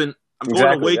 It doesn't. I'm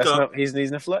going to wake up." He's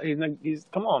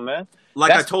come on, man.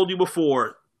 I told you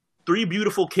before, 3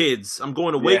 beautiful kids. I'm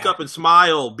going to wake up and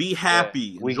smile, be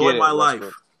happy, enjoy my life.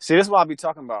 Westbrook. See, this is what I be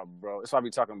talking about, bro. This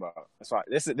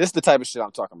is the type of shit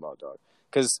I'm talking about, dog.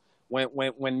 Because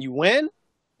when you win,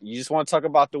 you just want to talk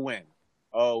about the win.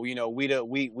 Oh, we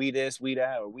this, we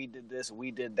that, or we did this, or we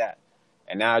did that.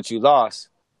 And now that you lost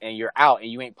and you're out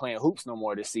and you ain't playing hoops no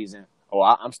more this season. Oh,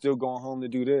 I'm still going home to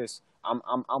do this.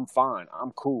 I'm fine.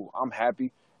 I'm cool. I'm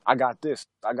happy. I got this.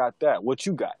 I got that. What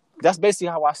you got? That's basically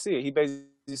how I see it. He basically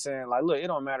saying, like, look, it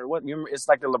don't matter what. It's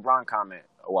like the LeBron comment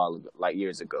a while ago, like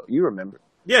years ago. You remember?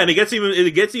 Yeah, and it gets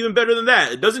even better than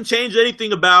that. It doesn't change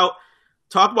anything about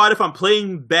talk about if I'm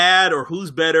playing bad or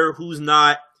who's better, who's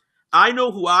not. I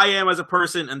know who I am as a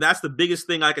person, and that's the biggest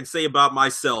thing I can say about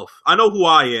myself. I know who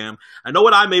I am. I know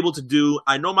what I'm able to do.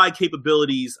 I know my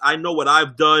capabilities. I know what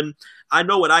I've done. I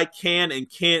know what I can and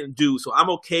can't do. So I'm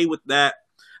okay with that.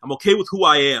 I'm okay with who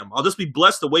I am. I'll just be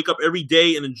blessed to wake up every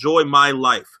day and enjoy my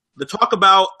life. The talk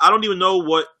about, I don't even know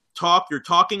what talk you're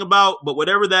talking about, but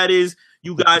whatever that is,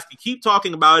 you guys can keep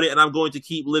talking about it, and I'm going to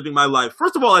keep living my life.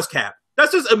 First of all, that's cap.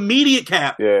 That's just immediate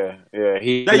cap. Yeah. That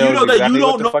you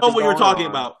don't know what you're talking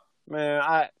about. Man,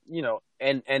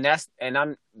 that's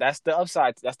the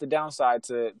upside. That's the downside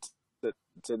to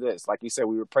this. Like you said,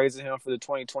 we were praising him for the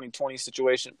 2020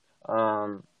 situation,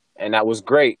 and that was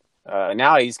great.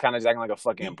 Now he's kind of acting like a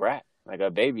fucking brat, like a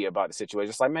baby about the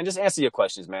situation. It's like, man, just answer your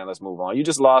questions, man. Let's move on. You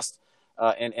just lost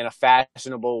in a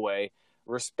fashionable way.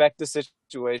 Respect the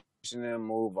situation and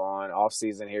move on. Off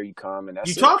season, here you come, and that's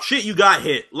you talk shit. You got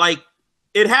hit. Like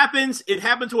it happens. It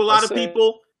happened to a lot of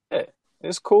people. Yeah,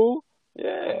 it's cool.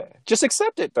 Yeah, just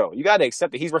accept it though. You got to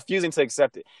accept it. He's refusing to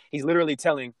accept it. He's literally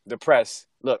telling the press,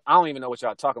 "Look, I don't even know what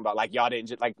y'all talking about. Like y'all didn't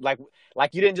just like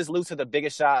you didn't just lose to the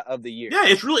biggest shot of the year." Yeah,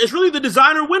 it's really the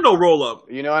designer window roll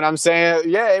up. You know what I'm saying?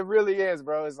 Yeah, it really is,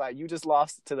 bro. It's like you just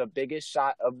lost to the biggest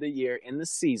shot of the year in the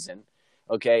season,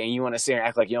 okay? And you want to sit here and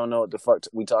act like you don't know what the fuck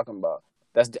we talking about.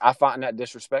 I find that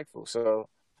disrespectful. So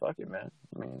fuck it, man.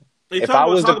 I mean, if I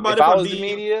was the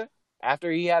media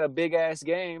after he had a big ass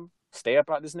game. Stay up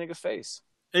out this nigga's face.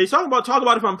 And he's talking about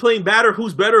if I'm playing better,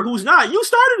 who's who's not. You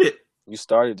started it. You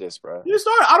started this, bro. You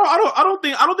started.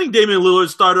 I don't think Damian Lillard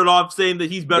started off saying that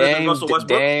he's better than Russell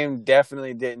Westbrook. Dame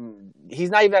definitely didn't. He's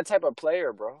not even that type of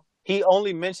player, bro. he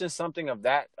only mentioned something of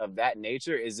that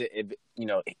nature is it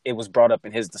it was brought up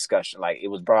in his discussion, like it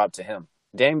was brought up to him.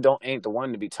 Dame ain't the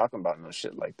one to be talking about no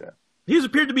shit like that. He's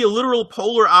appeared to be a literal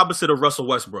polar opposite of Russell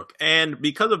Westbrook, and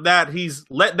because of that, he's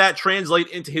let that translate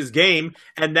into his game.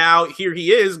 And now here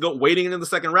he is waiting into the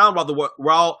second round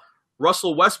while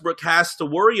Russell Westbrook has to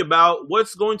worry about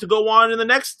what's going to go on in the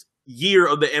next year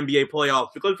of the NBA playoffs,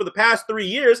 because for the past 3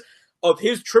 years of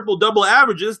his triple-double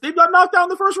averages, they've got knocked out in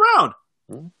the first round.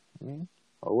 Mm-hmm.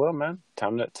 Oh well, man,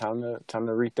 time to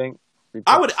rethink.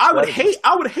 I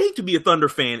would hate to be a Thunder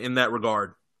fan in that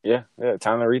regard. Yeah,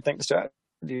 time to rethink the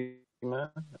strategy, man.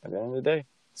 At the end of the day,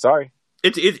 sorry.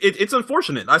 It's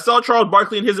unfortunate. I saw Charles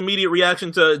Barkley in his immediate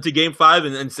reaction to Game 5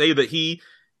 and say that he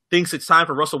thinks it's time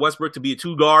for Russell Westbrook to be a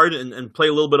two guard and play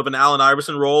a little bit of an Allen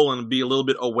Iverson role and be a little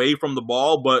bit away from the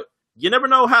ball. But you never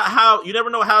know how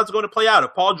it's going to play out.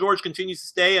 If Paul George continues to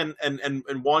stay and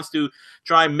wants to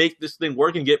try and make this thing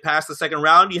work and get past the second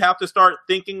round, you have to start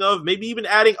thinking of maybe even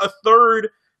adding a third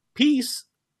piece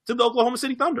to the Oklahoma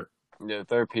City Thunder. Yeah, the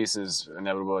third piece is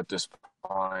inevitable at this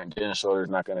point. Dennis Schroeder's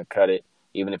not going to cut it,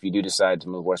 even if you do decide to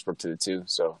move Westbrook to the 2.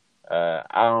 So I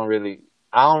don't really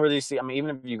see. I mean,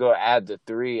 even if you go add the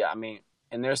 3, I mean,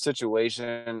 in their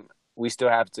situation, we still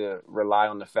have to rely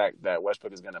on the fact that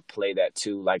Westbrook is going to play that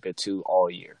 2 like a 2 all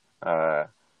year.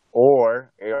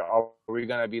 Or are we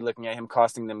going to be looking at him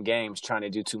costing them games trying to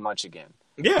do too much again?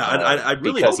 Yeah, I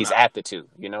really because hope he's not. at the 2,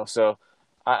 So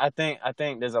I think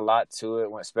there's a lot to it,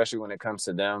 especially when it comes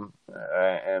to them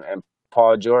and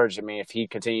Paul George. I mean, if he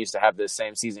continues to have the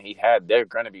same season he had, they're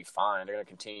going to be fine. They're going to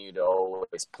continue to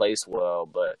always place well,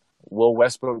 but will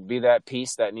Westbrook be that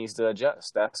piece that needs to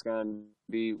adjust? That's going to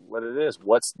be what it is.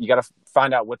 You got to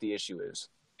find out what the issue is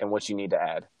and what you need to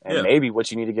add, and maybe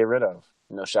what you need to get rid of.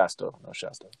 No shots though.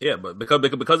 Yeah, but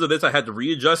because of this, I had to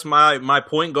readjust my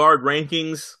point guard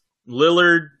rankings.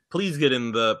 Lillard, please get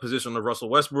in the position of Russell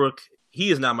Westbrook.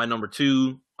 He is now my number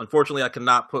 2. Unfortunately, I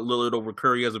cannot put Lillard over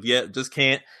Curry as of yet. I just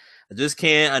can't.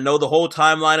 I know the whole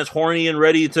timeline is horny and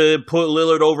ready to put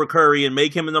Lillard over Curry and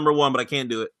make him a number 1, but I can't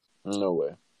do it. No way.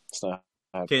 It's not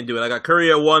happening. Can't do it. I got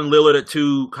Curry at 1, Lillard at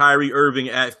 2, Kyrie Irving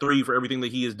at 3 for everything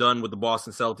that he has done with the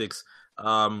Boston Celtics.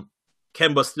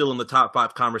 Kemba still in the top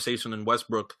 5 conversation, and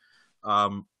Westbrook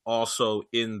also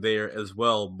in there as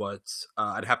well. But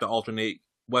I'd have to alternate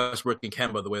Westbrook and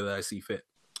Kemba the way that I see fit.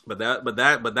 But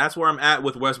that's where I'm at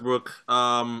with Westbrook.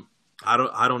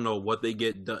 I don't know what they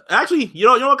get done. Actually, you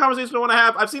know what conversation I want to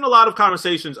have? I've seen a lot of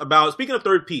conversations about, speaking of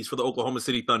third piece for the Oklahoma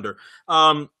City Thunder,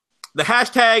 the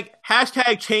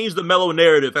hashtag change the Melo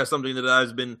narrative as something that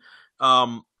I've been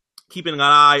keeping an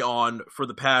eye on for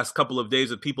the past couple of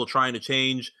days, of people trying to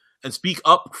change and speak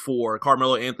up for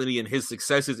Carmelo Anthony and his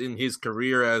successes in his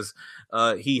career, as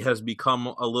he has become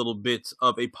a little bit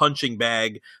of a punching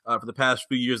bag for the past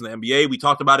few years in the NBA. We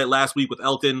talked about it last week with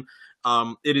Elton.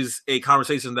 It is a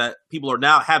conversation that people are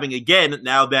now having again,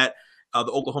 now that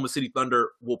the Oklahoma City Thunder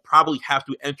will probably have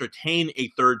to entertain a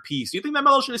third piece. Do you think that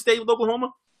Melo should have stayed with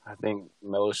Oklahoma? I think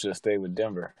Melo should have stayed with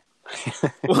Denver.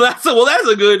 Well, that's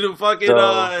a good fucking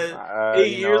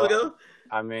 8 years ago.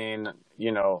 I mean,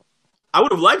 I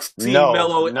would have liked to see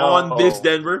Melo on this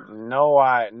Denver.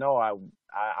 I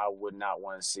would not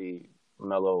want to see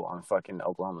Melo on fucking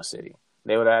Oklahoma City.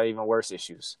 They would have even worse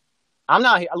issues. I'm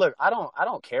not. Look, I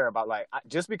don't care about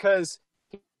just because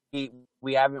we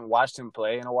haven't watched him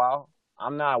play in a while.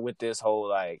 I'm not with this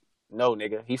whole no,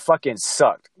 nigga, he fucking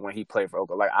sucked when he played for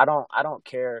Oklahoma. I don't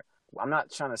care. I'm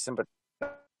not trying to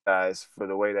sympathize for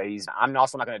the way that he's. I'm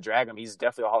also not going to drag him. He's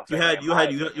definitely a Hall of Famer.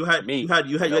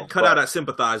 You had cut out at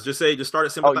sympathize. Just start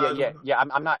at sympathize. Yeah.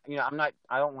 I'm not.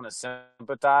 I don't want to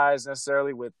sympathize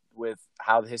necessarily with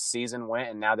how his season went,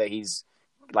 and now that he's,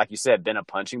 like you said, been a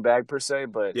punching bag per se.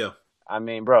 But yeah, I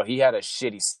mean, bro, he had a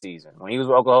shitty season when he was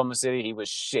with Oklahoma City. He was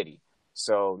shitty.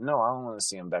 So no, I don't want to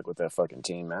see him back with that fucking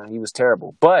team, man. He was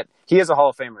terrible, but he is a Hall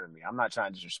of Famer to me. I'm not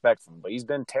trying to disrespect him, but he's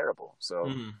been terrible.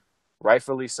 So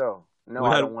rightfully so. No,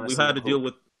 I don't want to.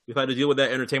 We've had to deal with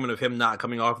that entertainment of him not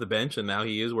coming off the bench, and now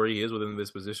he is where he is within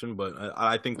this position. But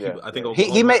I think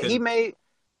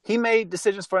he made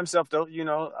decisions for himself, though.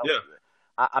 Yeah.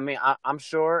 I mean, I'm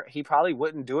sure he probably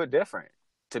wouldn't do it different.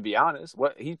 To be honest,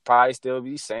 he'd probably still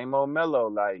be same old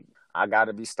Melo. I got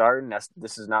to be starting.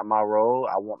 This is not my role.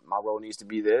 My role needs to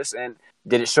be this. And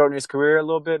did it shorten his career a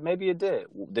little bit? Maybe it did.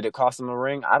 Did it cost him a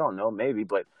ring? I don't know. Maybe.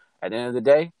 But at the end of the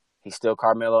day, he's still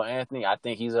Carmelo Anthony. I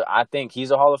think he's a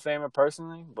Hall of Famer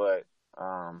personally. But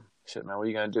shit, man, what are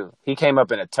you gonna do? He came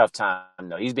up in a tough time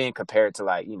though. He's being compared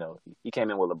to he came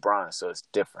in with LeBron, so it's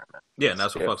different, man. Yeah, and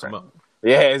that's what fucks him up.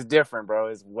 Yeah, it's different, bro.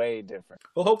 It's way different.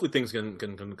 Well, hopefully things can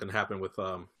happen with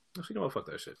actually, no, fuck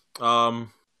that shit.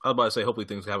 I was about to say, hopefully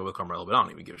things happen with Carmelo, but I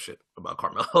don't even give a shit about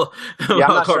Carmelo. Yeah, I'm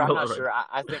not sure. Carmelo I'm not right sure.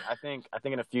 I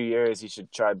think in a few years he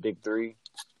should try Big Three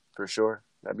for sure.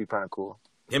 That'd be kind of cool.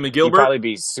 Him and He'd Gilbert. probably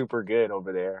be super good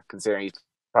over there, considering he'd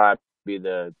probably be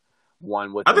the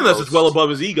one with. I think that's just well above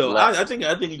his ego. left. I think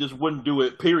he just wouldn't do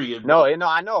it. Period. No,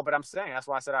 I know, but I'm saying that's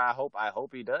why I said I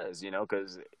hope he does.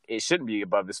 Because it shouldn't be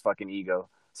above his fucking ego.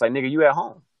 It's like, nigga, you at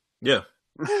home. Yeah.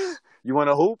 You want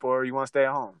to hoop or you want to stay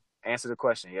at home? Answer the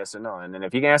question, yes or no. And then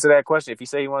if he can answer that question, if he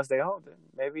say he wants to stay home, then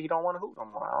maybe he don't want to hoop no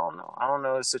more. I don't know. I don't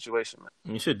know his situation,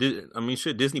 man. Shit.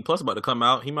 Disney Plus about to come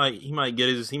out. He might get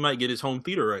his home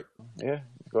theater right. Yeah,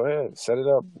 go ahead, set it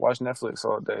up. Watch Netflix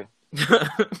all day.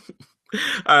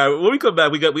 All right, when we come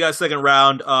back, we got second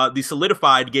round. The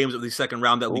solidified games of the second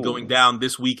round that will be going down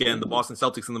this weekend: the Boston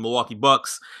Celtics and the Milwaukee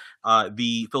Bucks,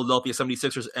 the Philadelphia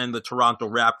 76ers and the Toronto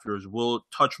Raptors. We'll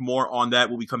touch more on that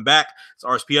when we come back. It's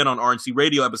RSPN on RNC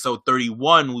Radio, episode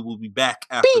 31. We will be back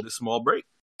after this small break.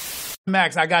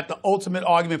 Max, I got the ultimate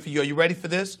argument for you. Are you ready for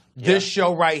this? Yeah. This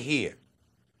show right here.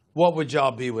 What would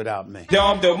y'all be without me? See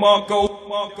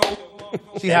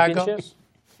how it goes?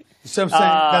 You see what I'm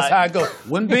saying? That's how it goes.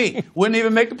 Wouldn't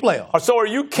even make the playoffs. So are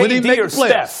you KD or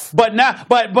Steph? But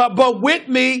with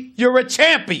me, you're a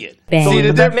champion. Bang. See So the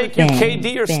does that difference? make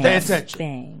you KD or Steph?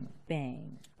 Bang,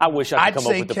 bang. I wish I could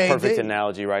come up with the KD. perfect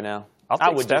analogy right now. I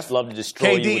would just love to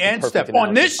destroy you KD with and the perfect Steph.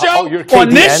 On this analogy. show, you're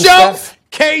KD and Steph?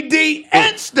 KD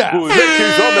and Steph. Who is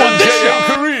that? On this show,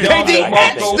 KD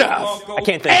and Steph. I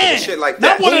can't think of shit like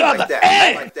that. Not one Shit another. like that.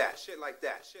 And. Shit like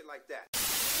that.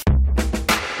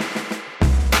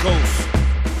 Ghost.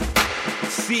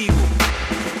 Siegel.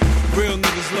 Real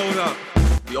niggas load up.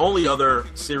 The only other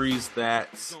series that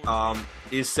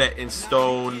is set in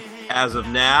stone as of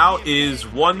now is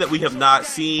one that we have not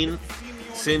seen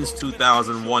since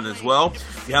 2001 as well.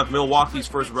 You have Milwaukee's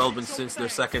first relevance since their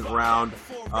second round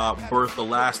berth, the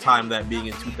last time that being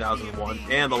in 2001,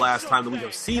 and the last time that we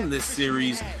have seen this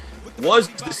series was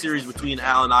the series between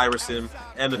Allen Iverson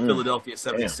and the Philadelphia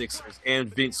 76ers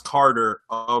and Vince Carter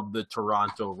of the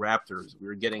Toronto Raptors.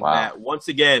 We're getting that once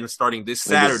again starting this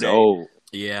Saturday.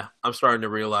 Yeah, I'm starting to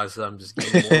realize that I'm just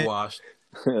getting more washed.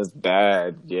 That's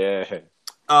bad. Yeah.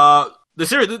 The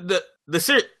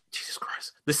series, Jesus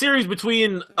Christ. The series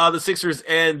between the Sixers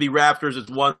and the Raptors is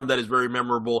one that is very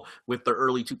memorable with the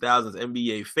early 2000s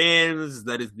NBA fans.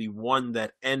 That is the one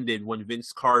that ended when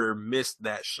Vince Carter missed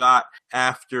that shot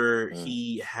after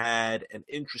he had an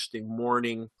interesting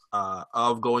morning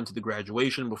of going to the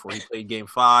graduation before he played Game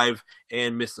 5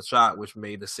 and missed the shot, which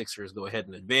made the Sixers go ahead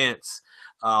and advance.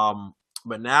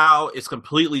 But now it's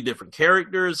completely different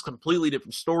characters, completely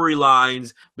different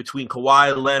storylines between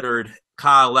Kawhi Leonard,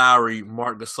 Kyle Lowry,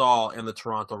 Marc Gasol, and the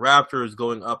Toronto Raptors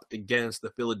going up against the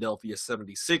Philadelphia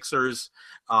 76ers,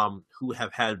 who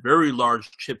have had very large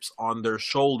chips on their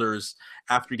shoulders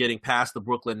after getting past the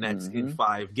Brooklyn Nets in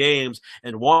 5 games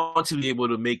and want to be able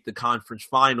to make the conference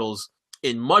finals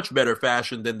in much better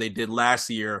fashion than they did last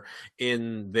year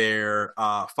in their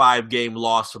 5-game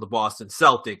loss to the Boston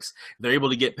Celtics. They're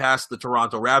able to get past the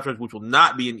Toronto Raptors, which will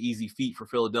not be an easy feat for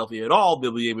Philadelphia at all.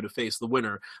 They'll be able to face the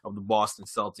winner of the Boston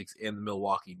Celtics and the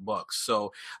Milwaukee Bucks.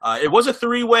 So it was a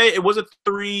 3-way. It was a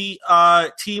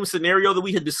 3-team scenario that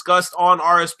we had discussed on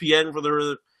RSPN for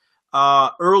the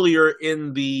earlier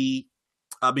in the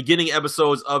beginning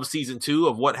episodes of Season 2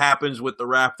 of what happens with the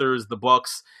Raptors, the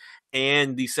Bucks,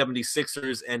 and the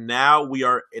 76ers, and now we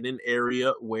are in an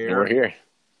area where... We're here.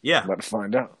 Yeah. About to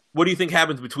find out. What do you think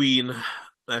happens between...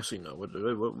 Actually, no.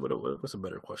 What's a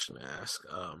better question to ask?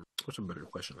 What's a better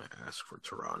question to ask for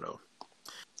Toronto?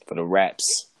 For the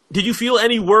Raps. Did you feel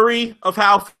any worry of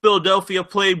how Philadelphia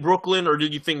played Brooklyn, or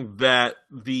did you think that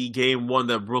the game one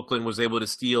that Brooklyn was able to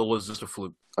steal was just a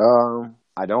fluke?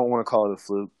 I don't want to call it a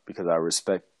fluke because I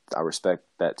respect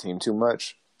that team too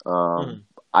much.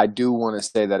 I do want to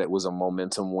say that it was a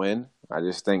momentum win. I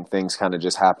just think things kind of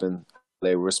just happened.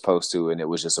 They were supposed to, and it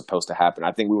was just supposed to happen.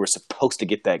 I think we were supposed to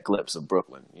get that glimpse of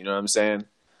Brooklyn. You know what I'm saying?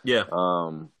 Yeah.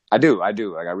 I do.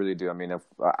 Like, I really do. I mean,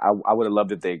 I would have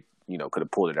loved if they, could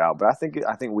have pulled it out. But I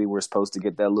think we were supposed to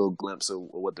get that little glimpse of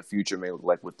what the future may look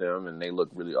like with them, and they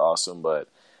look really awesome. But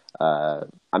I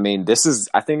think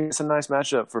it's a nice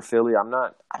matchup for Philly. I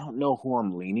don't know who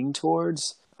I'm leaning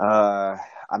towards.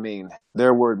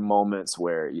 There were moments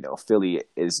where, Philly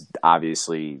is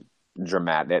obviously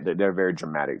dramatic. They're a very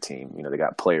dramatic team. They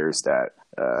got players that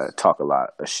talk a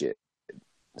lot of shit.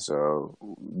 So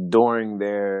during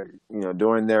their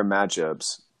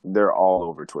matchups, they're all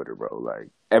over Twitter, bro. Like,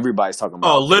 everybody's talking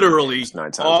about literally games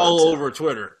 9 times all out of 10. over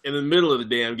Twitter in the middle of the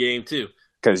damn game, too.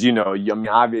 Because, you know, I mean,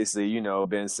 obviously, you know,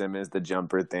 Ben Simmons, the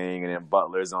jumper thing, and then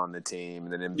Butler's on the team,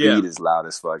 and then Embiid is loud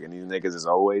as fuck, and these niggas is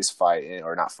always fighting,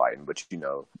 or not fighting, but, you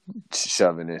know,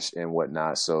 shoving and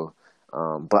whatnot. So,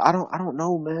 but I don't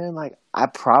know, man. Like, I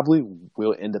probably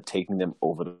will end up taking them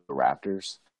over the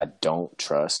Raptors. I don't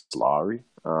trust Lowry.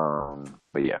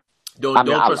 But yeah. Don't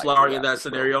trust Lowry in that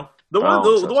scenario. The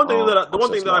one thing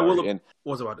that I will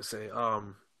was about to say.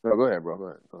 No, go ahead, bro. Go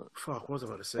ahead. Fuck, what was I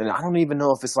about to say? And I don't even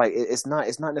know if it's like it's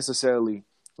not necessarily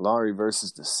Lowry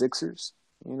versus the Sixers.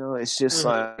 You know, it's just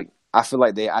like I feel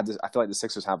like the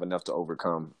Sixers have enough to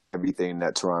overcome everything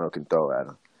that Toronto can throw at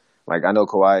them. Like, I know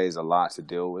Kawhi is a lot to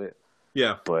deal with.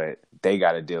 Yeah. But they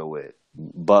got to deal with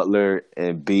Butler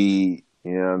and B.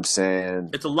 You know what I'm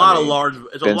saying? It's a lot of large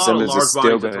bodies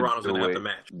that Toronto's going to have to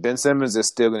match. Ben Simmons is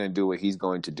still going to do what he's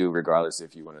going to do, regardless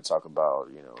if you want to talk about,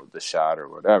 you know, the shot or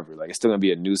whatever. Like, it's still going to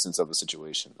be a nuisance of a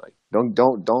situation. Like,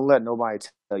 don't let nobody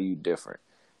tell you different.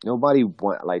 Nobody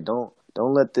don't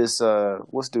let this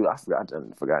what's dude? I forgot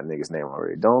nigga's name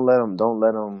already. Don't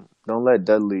let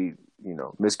Dudley, you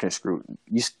know, misconstrue.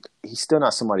 He's still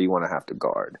not somebody you want to have to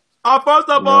guard. First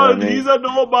of all, he's a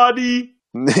nobody.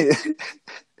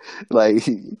 Like,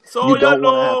 so you don't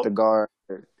want to have to guard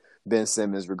Ben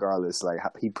Simmons regardless. Like,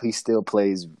 he still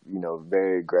plays, you know,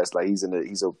 very aggressive. Like, he's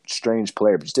a strange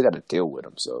player, but you still got to deal with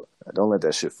him. So don't let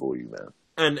that shit fool you, man.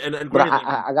 But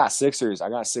I got Sixers. I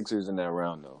got Sixers in that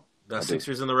round though. Got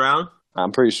Sixers in the round?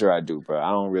 I'm pretty sure I do, bro. I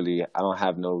don't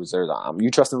have no reserves.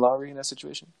 You trusting Lowry in that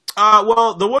situation?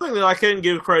 Well, the one thing that I can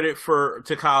give credit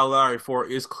to Kyle Lowry for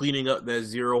is cleaning up that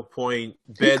 0-point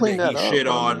bed that he shit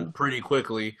on pretty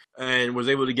quickly and was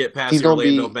able to get past the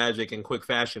Orlando Magic in quick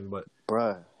fashion. But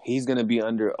bruh, he's going to be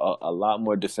under a lot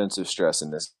more defensive stress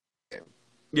in this game.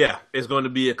 Yeah, it's going to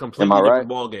be a completely different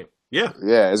ball game. Yeah,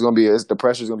 it's gonna be. The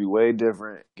pressure's gonna be way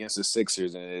different against the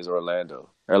Sixers than it is Orlando.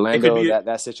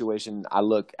 That situation, I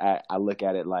look at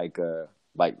it like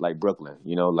Brooklyn.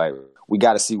 You know, like, we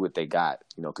got to see what they got.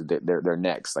 You know, because they're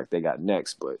next. Like, they got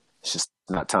next, but it's just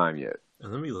not time yet.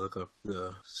 And let me look up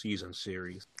the season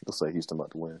series. Looks like Houston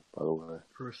about to win, by the way.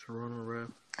 First Toronto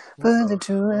Raptors. For the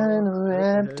Toronto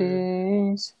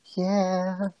Raptors,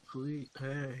 yeah.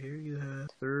 Hey, here you have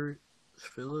third.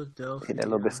 Philadelphia. Hit that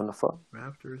little bit from the phone.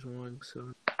 Raptors won.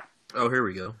 Oh, here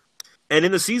we go. And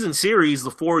in the season series, the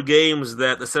 4 games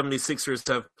that the 76ers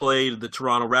have played the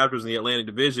Toronto Raptors in the Atlantic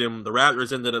Division, the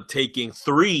Raptors ended up taking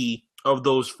 3 of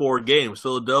those 4 games.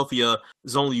 Philadelphia's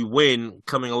only win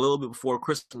coming a little bit before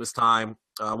Christmas time,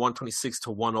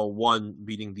 126-101,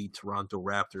 beating the Toronto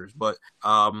Raptors. But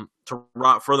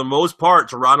for the most part,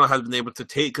 Toronto has been able to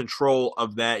take control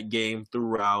of that game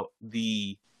throughout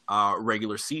the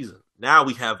regular season. Now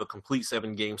we have a complete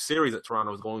 7-game series that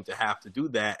Toronto is going to have to do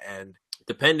that. And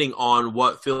depending on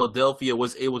what Philadelphia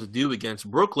was able to do against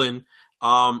Brooklyn,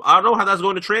 I don't know how that's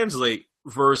going to translate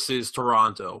versus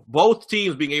Toronto. Both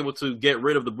teams being able to get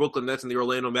rid of the Brooklyn Nets and the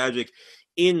Orlando Magic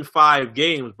in 5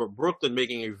 games, but Brooklyn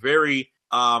making a very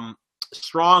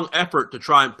strong effort to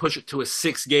try and push it to a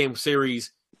 6-game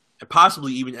series and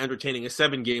possibly even entertaining a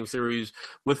 7-game series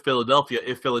with Philadelphia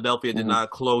if Philadelphia did not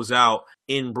close out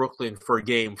in Brooklyn for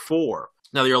Game 4.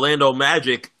 Now, the Orlando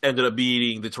Magic ended up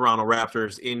beating the Toronto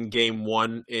Raptors in Game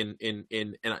 1 in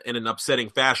an upsetting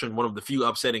fashion, one of the few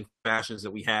upsetting fashions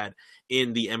that we had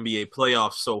in the NBA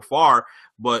playoffs so far.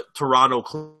 But Toronto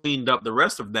cleaned up the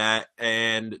rest of that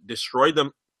and destroyed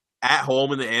them at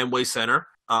home in the Amway Center.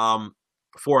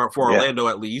 For Orlando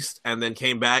at least, and then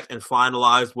came back and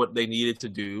finalized what they needed to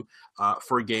do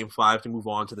for Game 5 to move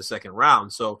on to the second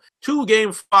round. So 2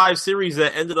 Game 5 series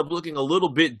that ended up looking a little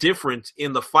bit different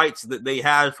in the fights that they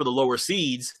had for the lower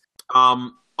seeds,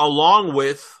 along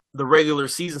with the regular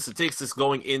season statistics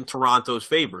going in Toronto's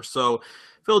favor. So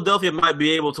Philadelphia might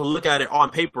be able to look at it on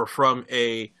paper from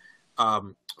a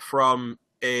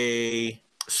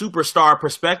superstar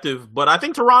perspective, but I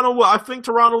think Toronto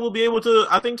will be able to.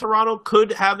 I think Toronto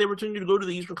could have the opportunity to go to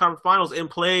the Eastern Conference Finals and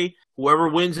play whoever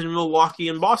wins in Milwaukee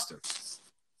and Boston.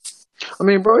 I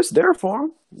mean, bro, it's there for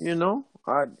them. You know,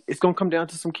 it's gonna come down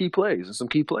to some key plays and some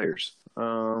key players.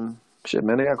 Shit,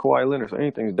 man, they got Kawhi Leonard, so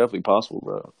anything's definitely possible,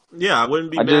 bro. Yeah, I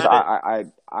wouldn't be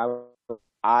mad.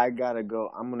 I gotta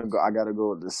go. I gotta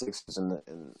go with the Sixers, and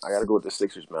I gotta go with the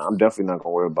Sixers, man. I'm definitely not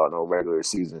gonna worry about no regular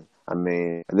season. I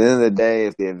mean, at the end of the day,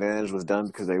 if the advantage was done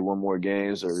because they won more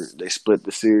games or they split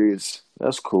the series,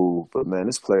 that's cool. But man,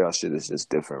 this playoff shit is just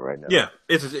different right now. Yeah,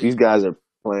 these guys are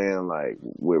playing like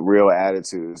with real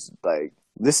attitudes. Like,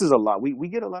 this is a lot. We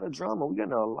get a lot of drama. We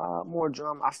get a lot more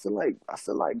drama. I feel like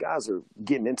guys are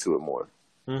getting into it more.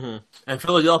 Mm-hmm. And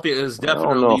Philadelphia is I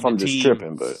definitely don't know if I'm the just team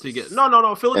tripping, but to get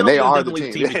no. Philadelphia and they is are the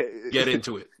definitely the team. team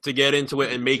to get into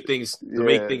it and make things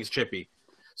Yeah. chippy.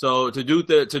 So to do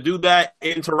that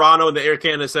in Toronto in the Air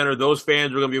Canada Center, those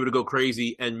fans are going to be able to go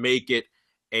crazy and make it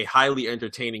a highly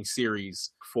entertaining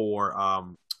series for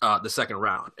the second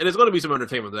round. And it's going to be some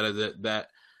entertainment that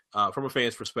from a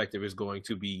fan's perspective is going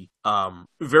to be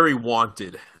very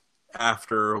wanted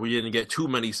after we didn't get too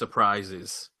many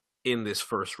surprises in this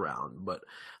first round. But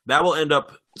that will end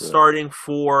up starting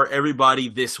for everybody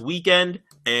this weekend,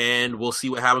 and we'll see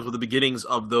what happens with the beginnings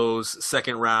of those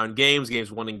second round games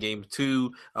 1 and game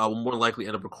 2. We'll more likely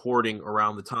end up recording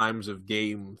around the times of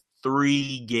game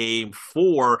 3, game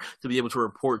 4 to be able to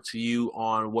report to you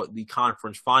on what the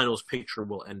conference finals picture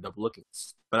will end up looking.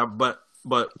 But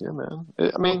yeah, man.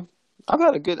 I mean, I've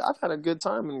had a good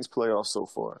time in these playoffs so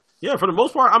far. Yeah, for the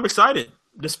most part, I'm excited.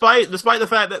 Despite the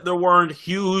fact that there weren't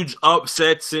huge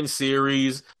upsets in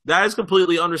series, that is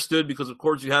completely understood because, of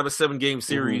course, you have a 7-game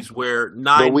series where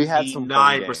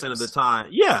 99% of the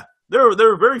time,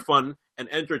 they're very fun and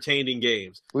entertaining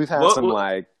games. We've had some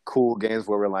like cool games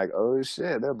where we're like, oh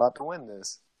shit, they're about to win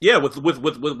this. Yeah, with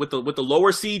the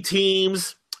lower seed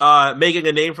teams making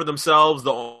a name for themselves,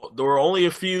 there were only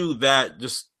a few that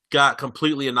just got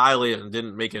completely annihilated and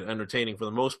didn't make it entertaining for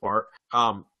the most part.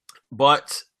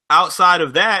 But outside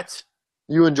of that,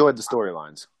 you enjoyed the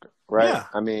storylines, right? Yeah.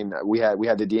 I mean, we had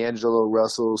the D'Angelo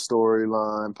Russell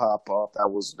storyline pop off. That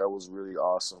was really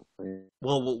awesome.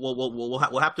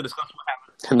 We'll have to discuss what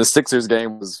happens. And the Sixers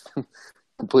game was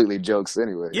completely jokes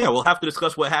anyway. Yeah, we'll have to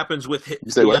discuss what happens with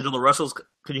D'Angelo Russell's.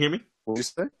 Can you hear me? What'd you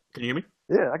say? Can you hear me?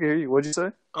 Yeah, I can hear you. What'd you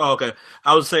say? Oh, okay.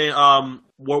 I was saying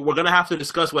we're going to have to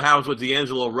discuss what happens with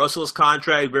D'Angelo Russell's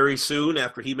contract very soon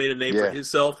after he made a name for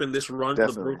himself in this run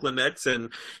for the Brooklyn Nets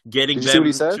and getting them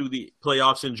to the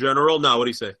playoffs in general. No, what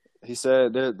did he say? He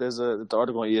said there's the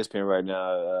article on ESPN right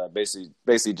now,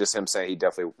 basically just him saying he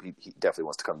definitely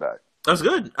wants to come back. That's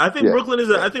good. I think Brooklyn is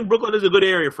a good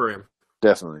area for him.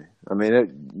 Definitely. I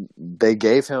mean, they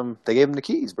gave him the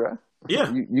keys, bro.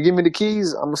 Yeah. You give me the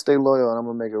keys, I'm gonna stay loyal and I'm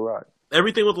gonna make it rock.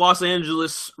 Everything with Los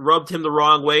Angeles rubbed him the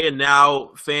wrong way, and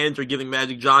now fans are giving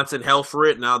Magic Johnson hell for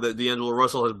it. Now that D'Angelo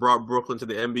Russell has brought Brooklyn to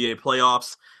the NBA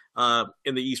playoffs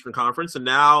in the Eastern Conference, and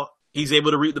now he's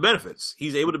able to reap the benefits.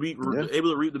 He's able to reap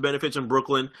the benefits in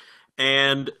Brooklyn,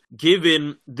 and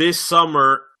given this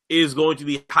summer is going to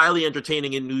be highly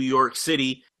entertaining in New York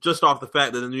City, just off the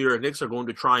fact that the New York Knicks are going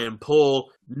to try and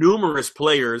pull numerous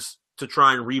players to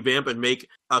try and revamp and make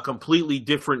a completely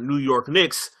different New York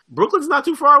Knicks. Brooklyn's not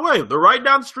too far away. They're right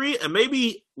down the street, and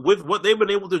maybe with what they've been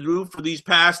able to do for this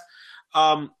past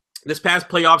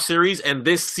playoff series and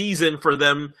this season for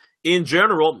them in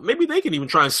general, maybe they can even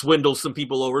try and swindle some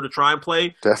people over to try and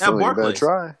play at Barclays.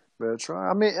 Better try.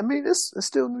 I mean, it's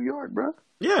still New York, bro.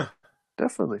 Yeah,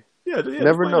 definitely. Yeah.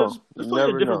 Never know.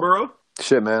 Never know. Borough.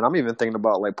 Shit, man, I'm even thinking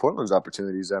about like Portland's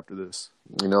opportunities after this.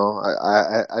 You know,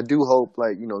 I do hope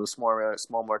like the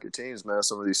small market teams, man,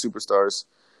 some of these superstars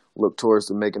look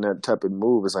towards making that type of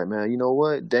move. It's like, man, you know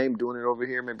what, Dame doing it over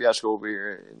here, maybe I should go over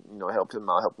here and help him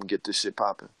out, help him get this shit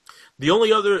popping. The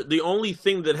only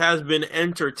thing that has been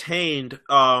entertained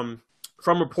from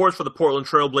reports for the Portland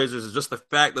Trailblazers is just the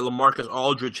fact that LaMarcus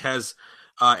Aldridge has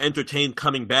entertained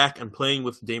coming back and playing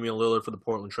with Damian Lillard for the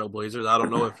Portland Trailblazers. I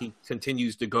don't know if he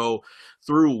continues to go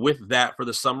through with that for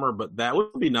the summer, but that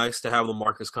would be nice to have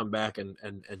LaMarcus come back and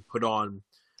put on.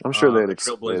 I'm sure they'd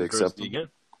accept him again.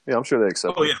 Yeah, I'm sure they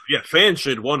accept him. Yeah. Fans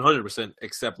should 100%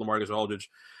 accept LaMarcus Aldridge.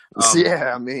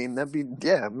 I mean,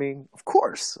 of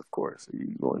course.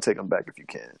 You want to take him back if you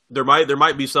can. There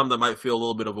might be some that might feel a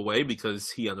little bit of a way because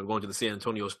he ended up going to the San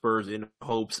Antonio Spurs in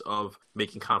hopes of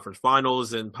making conference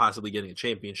finals and possibly getting a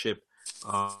championship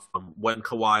when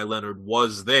Kawhi Leonard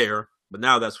was there. But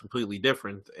now that's completely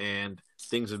different, and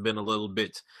things have been a little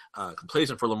bit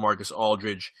complacent for LaMarcus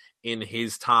Aldridge in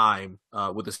his time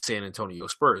with the San Antonio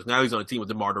Spurs. Now he's on a team with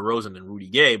DeMar DeRozan and Rudy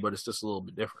Gay, but it's just a little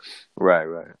bit different. Right.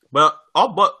 But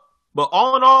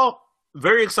all in all,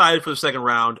 very excited for the second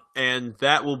round, and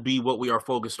that will be what we are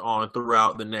focused on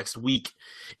throughout the next week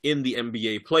in the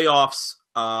NBA playoffs.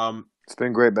 It's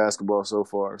been great basketball so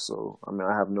far, so I mean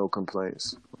I have no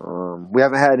complaints. We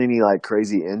haven't had any like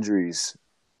crazy injuries,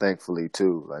 thankfully,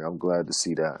 too. Like I'm glad to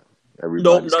see that.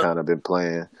 Everybody's kind of been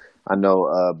playing. I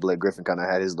know Blake Griffin kind of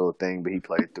had his little thing, but he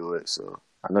played through it, so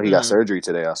I know he got surgery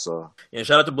today, I saw. Yeah,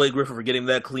 shout out to Blake Griffin for getting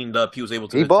that cleaned up. He was able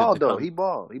to. He balled, though. He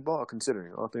balled,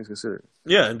 considering, all things considered.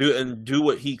 Yeah, and do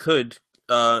what he could,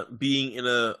 being in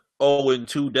a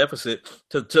 0-2 deficit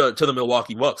to the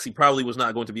Milwaukee Bucks. He probably was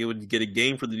not going to be able to get a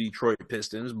game for the Detroit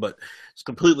Pistons, but it's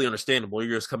completely understandable.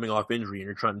 You're just coming off injury and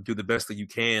you're trying to do the best that you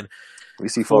can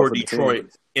for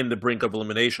Detroit in the brink of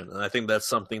elimination. And I think that's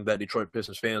something that Detroit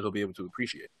Pistons fans will be able to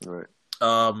appreciate. Right.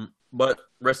 But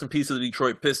rest in peace to the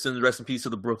Detroit Pistons. Rest in peace to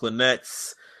the Brooklyn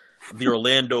Nets, the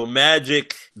Orlando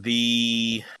Magic,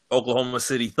 the Oklahoma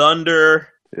City Thunder.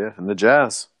 Yeah, and the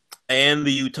Jazz. And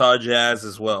the Utah Jazz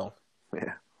as well.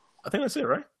 Yeah. I think that's it,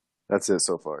 right? That's it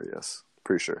so far, yes.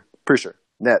 Pretty sure.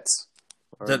 Nets.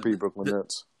 R.I.P. Brooklyn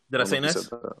Nets. Did I say Nets?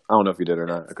 I don't know if you did or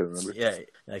not. I couldn't remember. Yeah,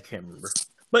 I can't remember.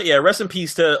 But yeah, rest in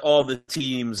peace to all the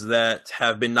teams that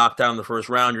have been knocked out in the first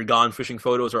round. Your Gone Fishing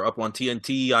photos are up on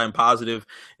TNT, I am positive,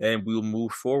 and we'll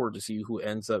move forward to see who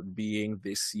ends up being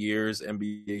this year's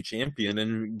NBA champion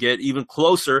and get even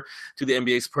closer to the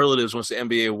NBA superlatives once the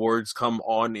NBA awards come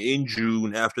on in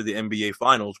June after the NBA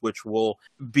Finals, which will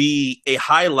be a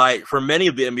highlight for many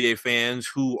of the NBA fans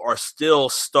who are still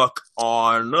stuck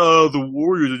on, the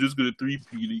Warriors are just going to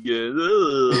three-peat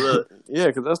again. Yeah,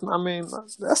 because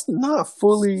that's not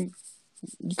fully.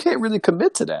 You can't really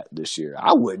commit to that this year.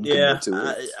 I wouldn't commit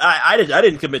to it. I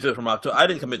didn't commit to it from October. I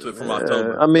didn't commit to it from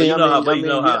October.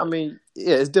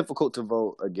 Yeah, it's difficult to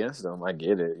vote against them. I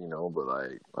get it,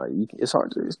 but it's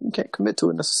hard to. You can't commit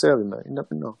to it necessarily, man. You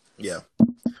never know. Yeah,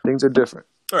 things are different.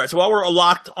 All right, so while we're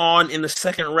locked on in the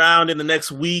second round in the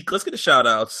next week, let's get the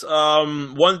shout-outs.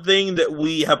 One thing that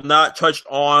we have not touched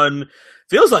on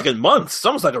feels like in months. It's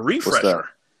almost like a refresher.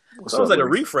 Sounds like a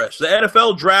refresh. The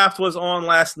NFL draft was on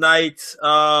last night.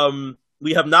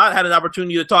 We have not had an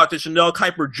opportunity to talk to Chanel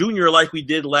Kuiper Jr. like we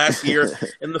did last year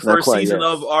in the first season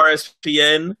of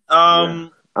RSPN. I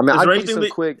give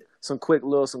you some quick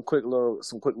little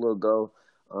go.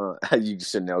 You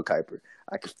Chanel Kuiper.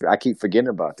 I keep forgetting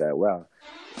about that. Wow.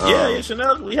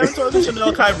 Chanel. We haven't talked to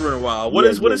Chanel Kuiper in a while. What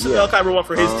does Chanel Kuiper want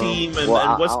for his team, and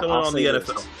what's going on in the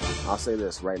NFL? I'll say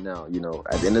this right now.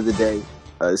 At the end of the day,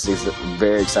 this is a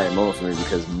very exciting moment for me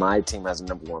because my team has the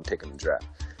number one pick in the draft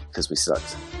because we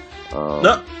sucked.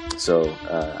 So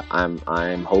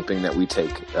I'm hoping that we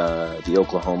take the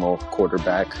Oklahoma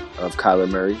quarterback of Kyler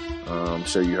Murray. I'm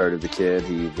sure you heard of the kid.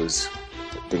 He was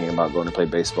thinking about going to play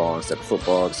baseball instead of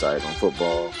football, decided on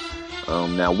football.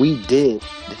 Now, we did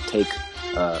take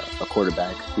a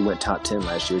quarterback. He went top 10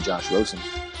 last year, Josh Rosen.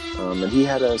 And he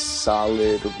had a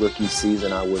solid rookie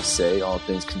season, I would say, all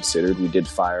things considered. We did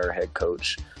fire our head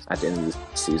coach at the end of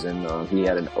the season. He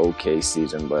had an okay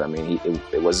season, but,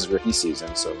 it was his rookie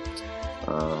season. So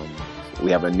we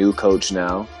have a new coach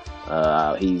now.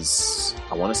 He's,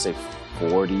 I want to say,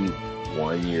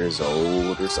 41 years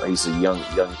old or so. He's a young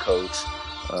coach.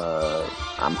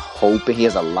 I'm hoping he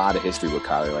has a lot of history with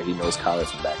Kyler. Like, he knows Kyler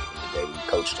from back in the day. He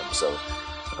coached him. So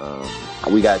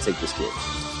we got to take this kid.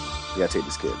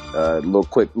 Little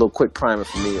quick primer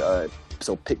for me.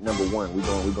 So pick number one, we're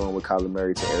going with Kyler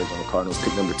Murray to Arizona Cardinals.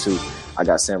 Pick number two, I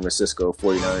got San Francisco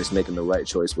 49ers making the right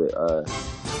choice with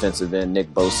defensive end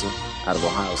Nick Bosa out of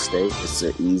Ohio State. It's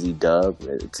an easy dub.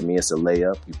 To me, it's a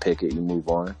layup. You pick it, you move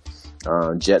on.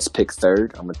 Jets pick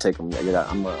third. I'm gonna take them.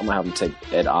 I'm gonna have them take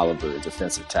Ed Oliver,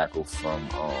 defensive tackle from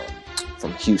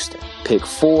Houston. Pick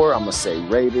four. I'm gonna say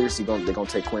Raiders. They're gonna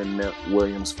take Quinn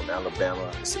Williams from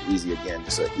Alabama. It's just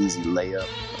an easy layup.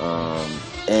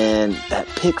 And at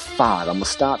pick five, I'm gonna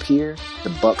stop here. The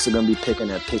Bucks are gonna be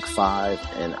picking at pick 5,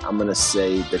 and I'm gonna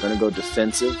say they're gonna go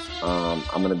defensive. I'm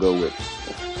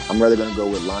rather gonna go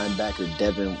with linebacker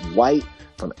Devin White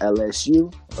from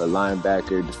LSU, or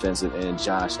linebacker defensive end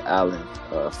Josh Allen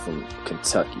from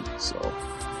Kentucky. So,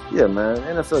 yeah, man,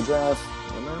 NFL draft,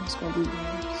 man, it's gonna be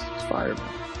fire, man.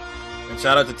 And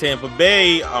shout out to Tampa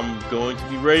Bay. I'm going to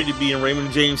be ready to be in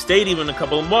Raymond James Stadium in a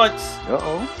couple of months.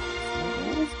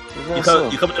 You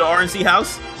coming to the RNC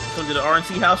house? Come to the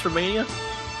RNC house for Mania?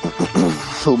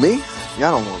 Who, me?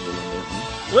 Y'all don't want me in there.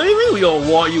 What do you mean we don't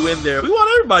want you in there? We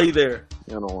want everybody there.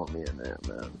 Y'all don't want me in there,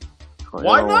 man.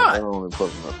 Why not? I don't want to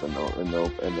put them up in no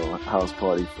house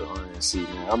party for RNC,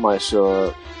 man. I might show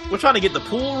up. We're trying to get the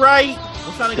pool right.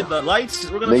 We're trying to get the lights.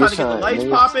 We're going to try to get the lights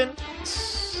popping.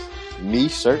 Me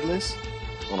shirtless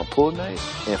on a pool night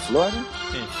in Florida?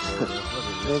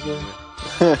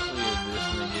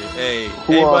 Hey,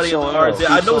 anybody in the RNC?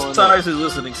 I know Cyrus is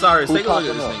listening. Cyrus, take a look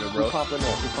at this nigga, bro.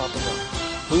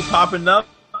 Who popping up?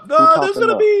 No, there's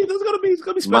gonna be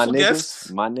special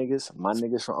guests. My niggas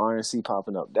from RNC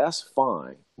popping up. That's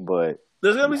fine, but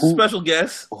there's gonna be some special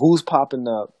guests. Who's popping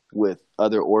up with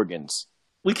other organs?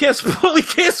 We can't spoil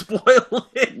it.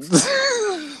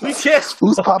 We can't.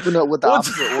 Who's popping up with the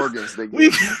opposite organs?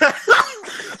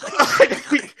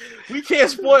 we can't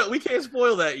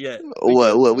spoil that yet.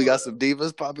 What? We got some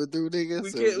divas popping through, niggas.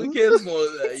 We can't spoil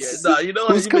that yet. Nah, you know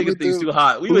what? You're making things too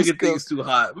hot. Making things too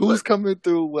hot. Who's coming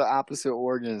through with opposite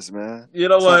organs, man? You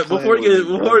know what? Before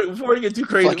you get too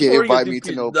crazy, fucking invite me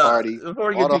to no party.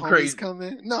 Before you get too crazy,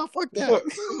 coming? No, fuck that.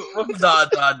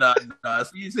 Nah.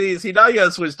 See, now you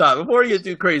gotta switch top. Before you get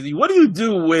too crazy, what do you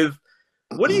do with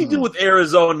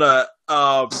Arizona?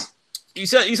 You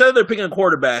said they're picking a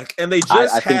quarterback, and they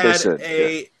just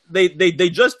they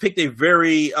just picked a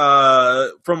very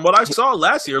from what I saw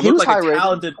last year, it looked like a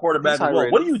talented quarterback as well.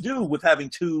 What do you do with having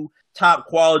two top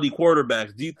quality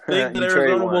quarterbacks? Do you think that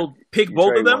Arizona will pick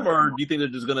both of them, or do you think they're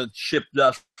just gonna ship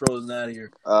Josh Rosen out of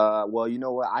here? Well, you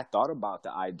know what? I thought about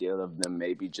the idea of them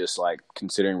maybe just like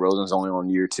considering Rosen's only on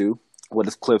year 2. What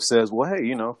if Cliff says, well,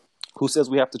 hey, who says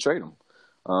we have to trade him?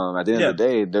 At the end of the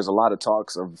day, there's a lot of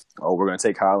talks of, we're going to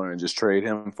take Kyler and just trade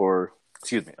him for,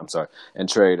 and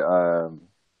trade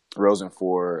Rosen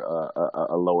for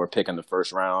a lower pick in the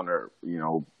first round or,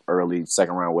 early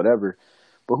second round, whatever.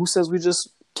 But who says we just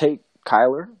take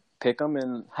Kyler, pick him,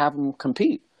 and have him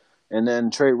compete, and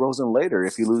then trade Rosen later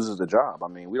if he loses the job? I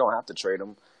mean, we don't have to trade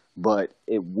him, but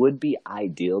it would be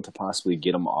ideal to possibly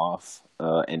get him off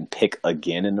and pick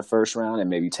again in the first round and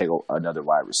maybe take another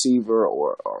wide receiver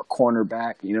or a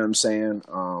cornerback. You know what I'm saying?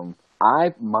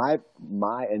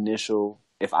 My initial,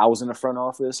 if I was in the front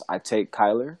office, I take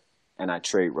Kyler and I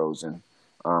trade Rosen,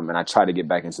 and I try to get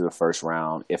back into the first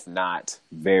round, if not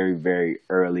very, very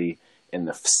early in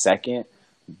the second.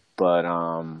 But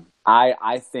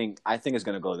I think it's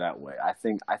gonna go that way. I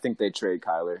think they trade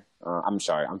Kyler. I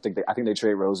think they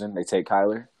trade Rosen. They take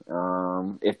Kyler.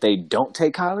 If they don't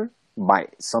take Kyler, by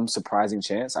some surprising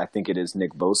chance, I think it is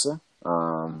Nick Bosa.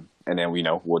 And then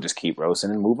we'll just keep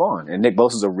Rosen and move on. And Nick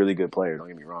Bosa's a really good player. Don't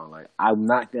get me wrong. Like, I'm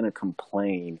not gonna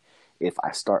complain if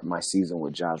I start my season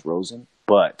with Josh Rosen,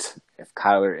 but if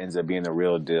Kyler ends up being the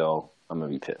real deal, I'm gonna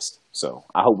be pissed. So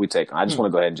I hope we take him. I just want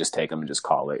to go ahead and just take him and just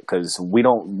call it, because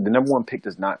the number one pick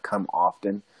does not come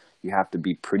often. You have to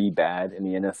be pretty bad in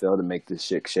the NFL to make this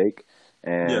shit shake.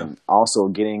 And also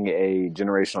getting a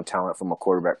generational talent from a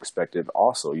quarterback perspective.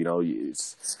 Also,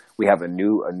 we have a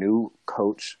new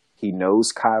coach. He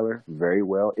knows Kyler very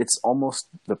well. It's almost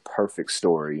the perfect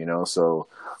story, so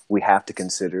we have to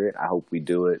consider it. I hope we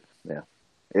do it. Yeah.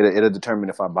 It'll determine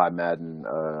if I buy Madden,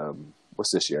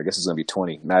 what's this year? I guess it's going to be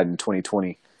 20. Madden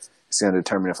 2020. It's going to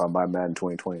determine if I buy Madden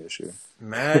 2020 this year.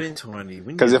 Madden 20.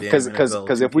 Because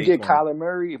if we get Kyler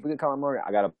Murray,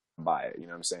 I got to buy it. You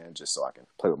know what I'm saying? Just so I can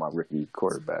play with my rookie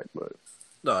quarterback. But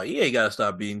no, EA got to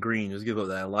stop being green. Just give up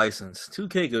that license.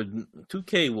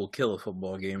 2K will kill a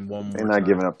football game one more time. They're not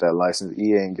giving up that license.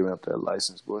 EA ain't giving up that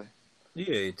license, boy.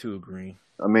 EA too green.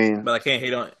 I mean, but I can't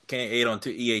hate on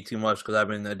EA too much because I've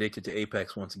been addicted to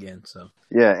Apex once again. So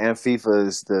yeah, and FIFA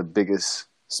is the biggest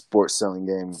sports selling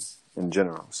game in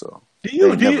general. So do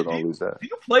you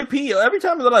play PES? Every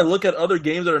time that I look at other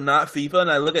games that are not FIFA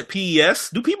and I look at PES,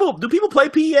 do people play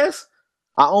PES?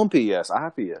 I own PES. I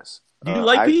have PES. Do you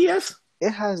like PES?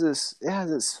 It has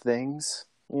its things.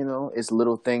 It's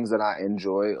little things that I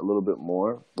enjoy a little bit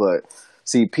more, but.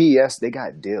 See, PES, they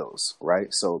got deals, right?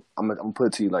 So I'm gonna put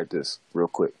it to you like this real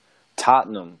quick.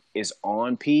 Tottenham is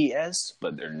on PES,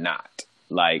 but they're not.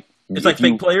 Like, it's like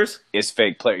fake players? It's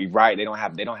fake player. Right. They don't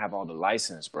have all the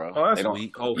license, bro. Oh, that's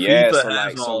sweet. Oh, yeah, FIFA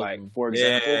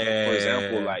for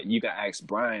example, like you can ask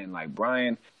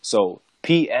Brian, so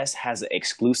PES has an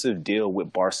exclusive deal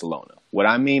with Barcelona. What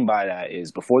I mean by that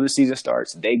is before the season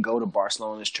starts, they go to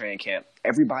Barcelona's training camp.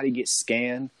 Everybody gets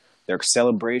scanned, their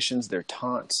celebrations, their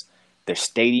taunts, their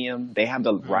stadium, they have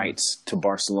the rights to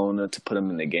Barcelona to put them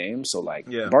in the game. So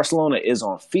Barcelona is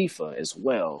on FIFA as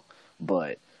well,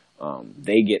 but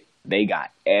they got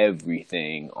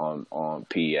everything on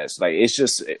PS. Like, it's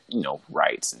just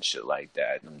rights and shit like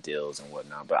that, and deals and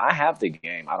whatnot. But I have the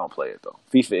game. I don't play it though.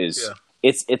 FIFA is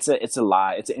it's an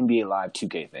NBA Live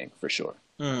 2K thing for sure.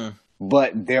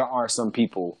 But there are some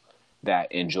people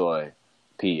that enjoy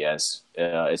PS.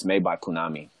 It's made by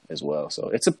Konami as well, so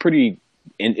it's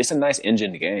a nice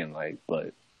engine game,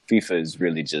 but FIFA is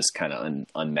really just kind of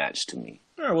unmatched to me.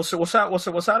 All right, well, shout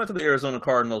out to the Arizona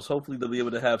Cardinals. Hopefully, they'll be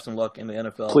able to have some luck in the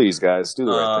NFL. Please, guys, do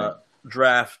the right thing.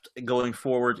 Draft going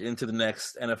forward into the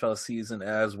next NFL season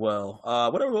as well.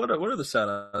 What other shout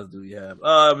outs do we have?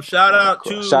 Shout out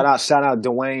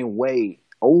Dwayne Wade.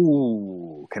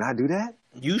 Oh, can I do that?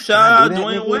 You shout out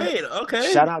Dwayne Wade.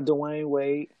 Okay. Shout out Dwayne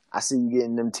Wade. I see you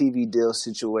getting them TV deals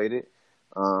situated.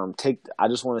 I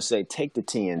just want to say, take the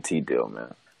TNT deal,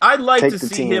 man. I'd like to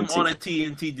see him on a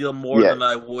TNT deal more than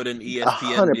I would an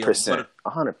ESPN 100%,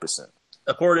 100%.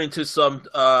 according to some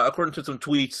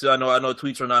tweets, I know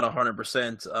tweets are not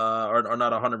 100% are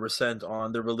not 100%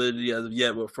 on their validity as of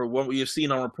yet, but for what we have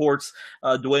seen on reports,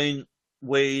 Dwayne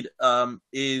Wade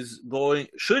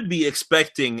should be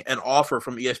expecting an offer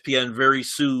from ESPN very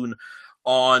soon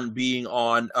on being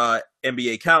on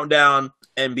NBA Countdown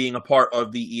and being a part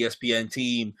of the ESPN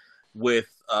team with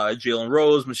Jalen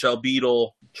Rose, Michelle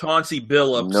Beadle, Chauncey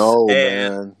Billups.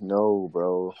 No,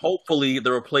 bro. Hopefully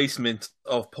the replacement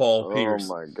of Paul Pierce.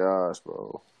 Oh my gosh,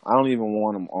 bro. I don't even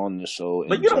want him on the show.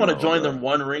 But you don't want to join them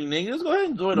one ring, nigga. Just go ahead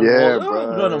and join them.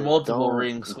 Join a multiple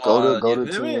ring squad. Go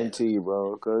to TNT,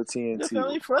 bro. Go to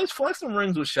TNT. Flex some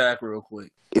rings with Shaq real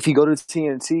quick. If you go to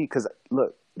TNT, because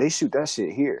look, they shoot that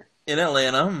shit here in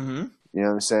Atlanta. Mm-hmm. You know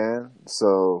what I'm saying?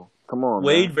 So come on,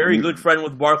 Wade, man. very good friend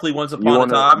with Barkley once upon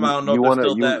a time. I don't know if they're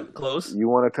still that close. You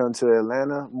want to come to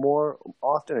Atlanta more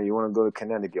often, or you want to go to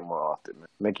Connecticut more often? Man?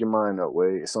 Make your mind up,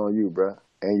 Wade. It's on you, bro.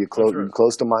 And you're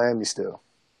close to Miami still.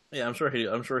 Yeah, I'm sure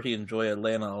he enjoy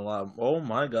Atlanta a lot. Oh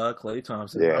my God, Klay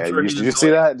Thompson. Yeah, sure did you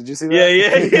see that? Did you see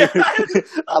that? Yeah.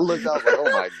 I looked out like, oh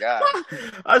my God.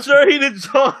 I'm sure he'd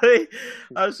enjoy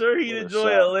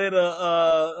Atlanta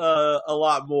a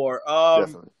lot more.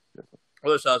 Definitely.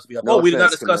 Other shout-outs to be up. We did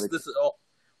not discuss this at all.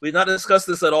 We did not discuss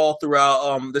this at all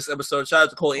throughout this episode. Shout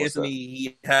out to Cole Anthony.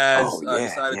 He has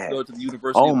decided to go to the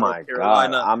University of North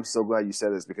Carolina. God. I'm so glad you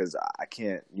said this because I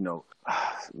can't,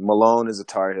 Malone is a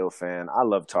Tar Heel fan. I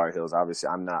love Tar Heels. Obviously,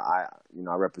 I'm not. I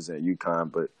represent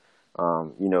UConn, but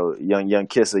young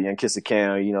Kisser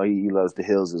Cam. He loves the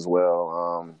Hills as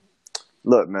well.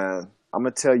 Look, man, I'm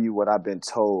gonna tell you what I've been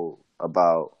told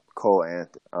about Cole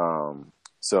Anthony.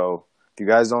 So if you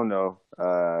guys don't know,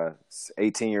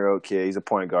 18-year-old kid. He's a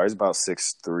point guard. He's about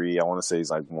 6'3". I want to say he's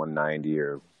like 190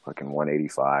 or fucking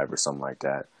 185 or something like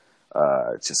that.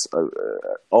 I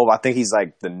think he's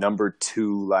like the number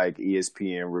 2 like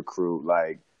ESPN recruit,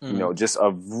 like just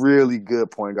a really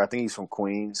good point guard. I think he's from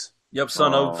Queens. Yep,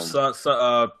 son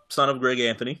of Greg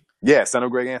Anthony. Yeah, son of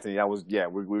Greg Anthony.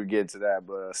 We would get to that,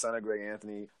 but son of Greg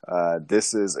Anthony.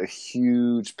 This is a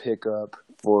huge pickup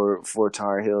for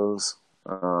Tar Heels.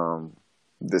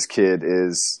 This kid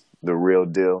is the real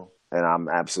deal. And I'm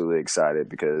absolutely excited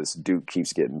because Duke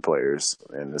keeps getting players,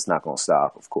 and it's not going to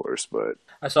stop, of course. But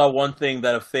I saw one thing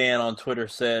that a fan on Twitter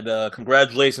said: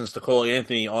 "Congratulations to Cole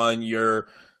Anthony on your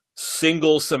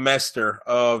single semester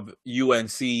of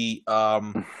UNC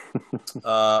of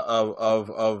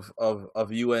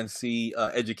UNC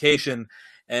education."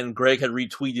 And Greg had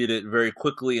retweeted it very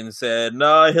quickly and said,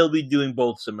 "No, he'll be doing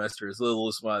both semesters." A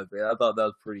little smiley face. I thought that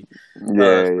was pretty.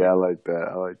 I like that.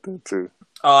 I like that too.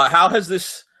 How has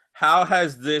this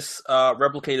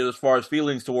replicated as far as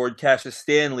feelings toward Cassius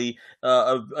Stanley,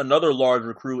 another large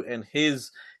recruit, and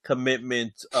his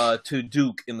commitment to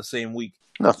Duke in the same week?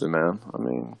 Nothing, man. I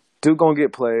mean, Duke gonna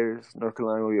get players. North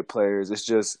Carolina gonna get players. It's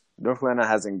just North Carolina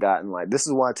hasn't gotten this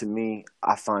is why to me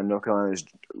I find North Carolina's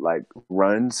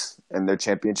runs and their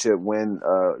championship win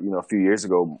a few years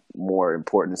ago more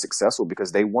important and successful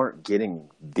because they weren't getting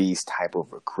these type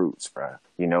of recruits, bro.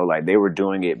 They were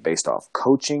doing it based off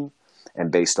coaching and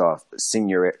based off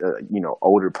senior,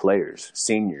 older players,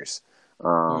 seniors.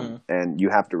 And you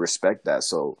have to respect that.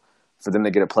 So for them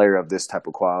to get a player of this type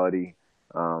of quality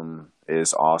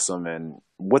is awesome. And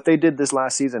what they did this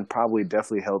last season probably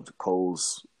definitely helped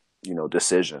Cole's,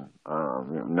 decision.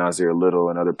 Nasir Little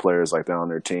and other players like that on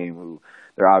their team who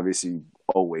they're obviously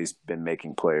always been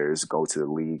making players go to the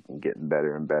league and getting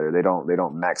better and better. They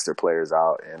don't max their players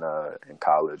out in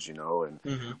college, and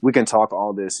we can talk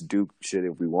all this Duke shit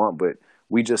if we want, but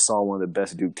we just saw one of the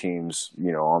best Duke teams,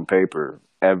 on paper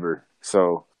ever.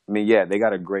 So, I mean, yeah, they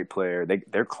got a great player.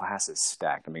 Their class is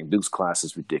stacked. I mean, Duke's class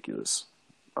is ridiculous.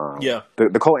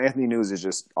 The Cole Anthony news is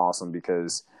just awesome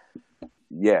because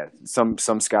some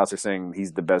scouts are saying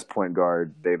he's the best point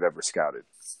guard they've ever scouted.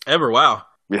 Ever, wow.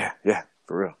 Yeah,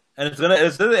 for real. And it's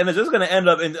just gonna end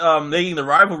up in making the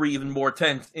rivalry even more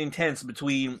intense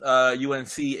between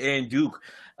UNC and Duke.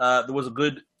 There was a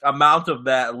good amount of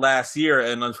that last year,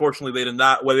 and unfortunately,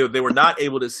 they were not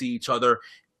able to see each other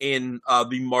in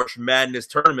the March Madness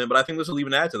tournament. But I think this will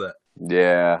even add to that.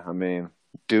 Yeah, I mean,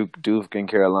 Duke and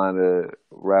Carolina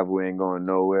rivalry ain't going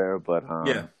nowhere, but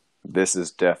this is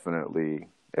definitely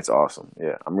it's awesome.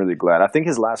 Yeah, I'm really glad. I think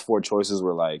his last 4 choices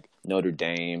were Notre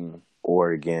Dame,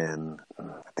 Oregon,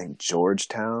 I think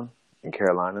Georgetown in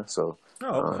Carolina. So,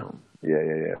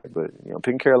 yeah. But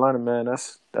picking Carolina, man,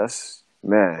 that's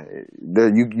man.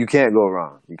 You can't go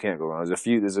wrong. You can't go wrong. There's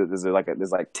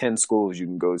 10 schools you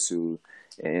can go to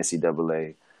in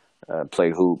NCAA,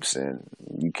 play hoops, and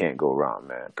you can't go wrong,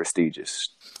 man. Prestigious.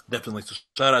 Definitely. So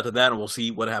shout out to that, and we'll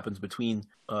see what happens between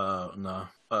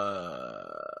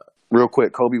Real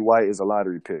quick, Kobe White is a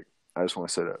lottery pick. I just want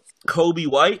to say that. Kobe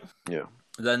White? Yeah.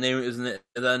 Is that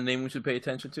a name we should pay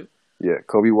attention to? Yeah,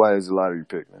 Kobe White is a lottery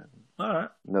pick, man. All right.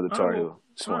 Another Tar Heel.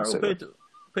 Just want to say that.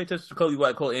 Pay attention to Kobe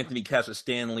White, Cole Anthony, Cassius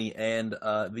Stanley, and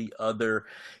the other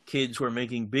kids who are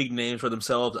making big names for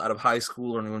themselves out of high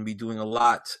school and are going to be doing a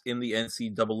lot in the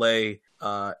NCAA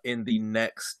in the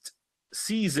next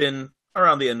season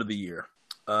around the end of the year.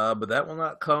 But that will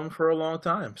not come for a long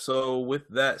time. So with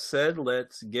that said,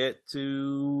 let's get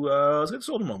to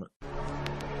Soldier Moment.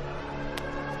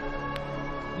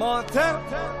 Montana,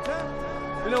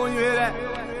 you know when you hear that?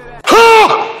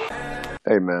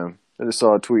 Hey, man. I just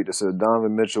saw a tweet that said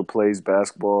Donovan Mitchell plays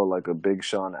basketball like a Big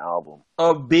Sean album.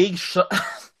 A Big Sean?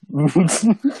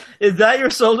 Is that your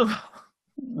Soldier Moment?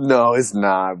 No, it's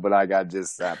not. But I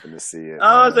just happened to see it.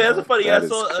 I was saying that's funny. That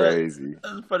is crazy.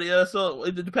 That's funny. So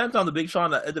it depends on the Big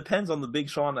Sean. It depends on the Big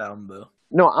Sean album, though.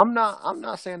 No, I'm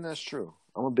not saying that's true.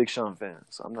 I'm a Big Sean fan,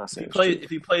 so I'm not saying if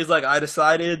he plays like I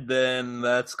Decided, then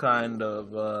that's kind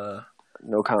of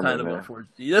no comment, kind of man.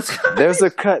 Unfortunate. There's a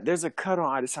cut on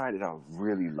I Decided I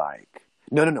really like.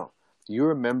 No. Do you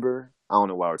remember? I don't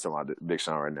know why we're talking about Big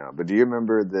Sean right now, but do you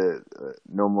remember the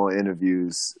No More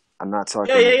Interviews? I'm not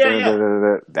talking.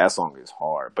 Yeah. That song is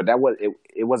hard, but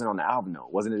it wasn't on the album though,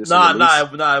 wasn't it? Just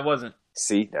Nah, it wasn't.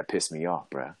 See, that pissed me off,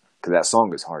 bruh, because that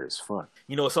song is hard as fuck.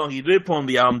 You know what song he did put on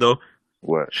the album though?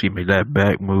 What? She made that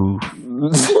back move.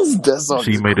 That song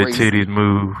she made crazy. the titties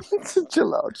move.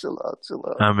 Chill out.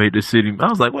 I made the city. I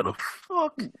was like, what the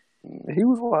fuck? He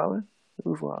was wilding.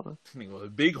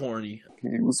 Big horny.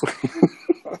 He was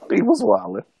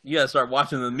wilding. You gotta start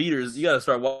watching the meters. You gotta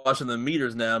start watching the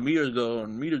meters now. Meters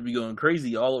be going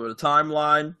crazy all over the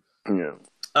timeline. Yeah.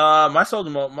 My soldier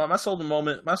moment.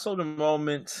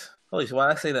 Holy shit! Why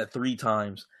did I say that 3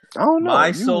 times? I don't know.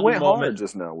 You went hard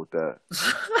just now with that.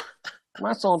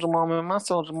 My soldier moment. No,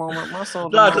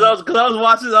 because I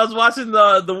was watching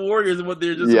the Warriors and what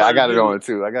they're just. Yeah, I got it on it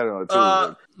too.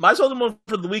 My soldier moment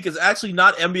for the week is actually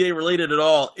not NBA related at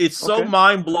all. It's so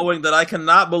mind blowing that I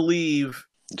cannot believe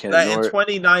that in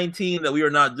 2019 that we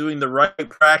are not doing the right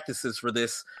practices for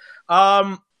this.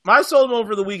 My soldier moment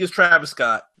for the week is Travis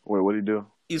Scott. Wait, what did he do?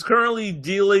 He's currently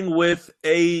dealing with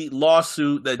a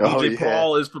lawsuit that DJ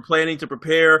Paul is planning to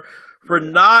prepare for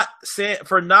not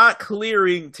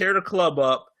clearing Tear the Club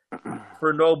Up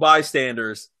for no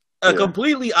bystanders. A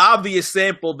completely obvious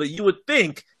sample that you would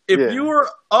think if you were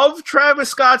of Travis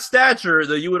Scott's stature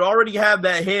that you would already have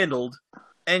that handled.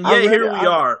 And yet we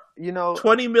are. You know,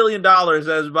 $20 million that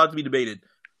is about to be debated.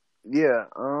 Yeah,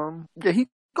 he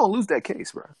gonna lose that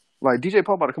case, bro. Like DJ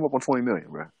Paul about to come up on $20 million,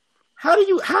 bro. How do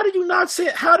you not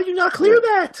clear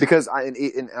that? Because I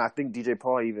think DJ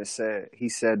Paul even said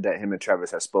that him and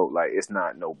Travis had spoke, like it's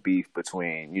not no beef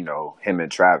between, you know, him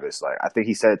and Travis. Like I think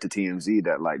he said to TMZ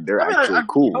that like they're actually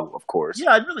cool, of course. Yeah,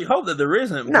 I really hope that there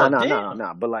isn't.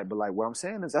 No. But like what I'm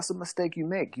saying is that's a mistake you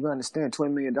make. You understand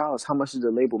 $20 million, how much did the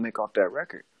label make off that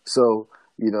record? So,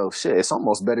 you know, shit, it's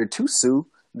almost better to sue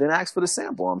than ask for the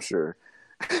sample, I'm sure.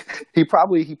 he's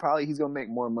gonna make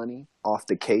more money off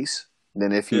the case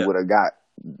than if he would have got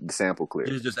the sample cleared.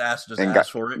 He just asked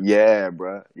for it. Yeah,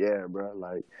 bro.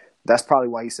 Like that's probably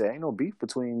why he said ain't no beef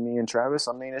between me and Travis.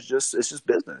 I mean, it's just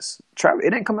business. Travis,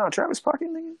 it didn't come out of Travis' pocket,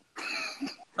 nigga.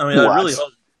 I mean,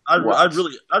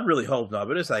 I'd really hope not.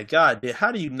 But it's like, God,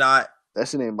 how do you not? That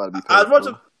shit ain't about to be.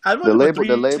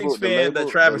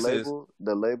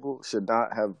 The label should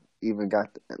not have even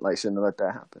shouldn't have let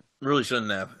that happen. Really shouldn't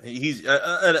have. He's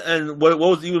and what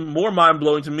was even more mind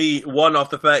blowing to me, one off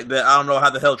the fact that I don't know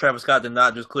how the hell Travis Scott did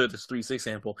not just clear this 3-6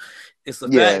 sample. It's the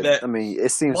fact that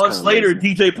it seems months later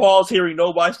DJ Paul's hearing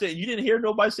no bystander. You didn't hear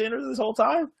no bystanders this whole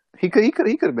time? He could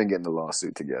have been getting the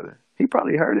lawsuit together. He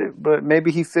probably heard it, but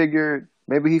maybe he figured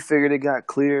it got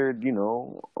cleared, you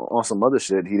know, on some other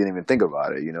shit. He didn't even think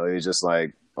about it, you know. He was just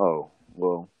like, oh,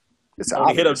 well, it's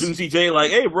obvious. He hit up Juicy J like,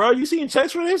 hey, bro, you seeing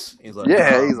checks for this? He's like,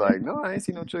 yeah, he's like, no, I ain't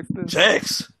seen no checks for this.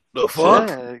 Checks? The fuck?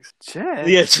 Checks.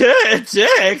 Yeah, checks.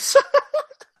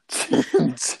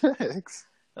 Checks.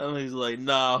 And he's like,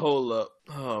 nah, hold up.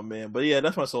 Oh, man. But yeah,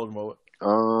 that's my soldier moment.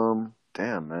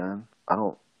 Damn, man. I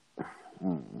don't...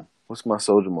 What's my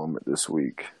soldier moment this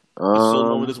week? Soldier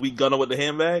moment this week, Gunna with the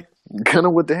handbag? Gunna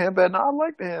with the handbag? No, I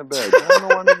like the handbag. I don't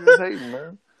know why niggas hating,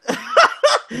 man.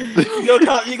 You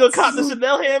gonna cop the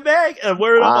Chanel handbag and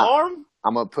wear it on the arm?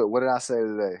 I'm gonna put. What did I say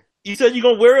today? You said you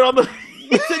gonna wear it on the.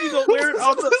 You said you gonna wear it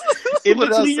on the in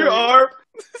between your arm.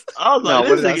 I was like,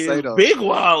 this nigga is big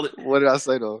wild. What did I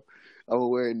say though? I'm gonna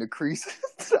wear it in the crease.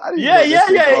 Yeah,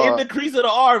 in the crease of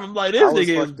the arm. I'm like, this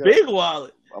nigga is big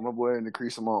wild. I'm gonna go ahead and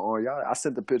decrease them on y'all. I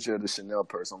sent the picture of the Chanel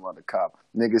purse on the cop.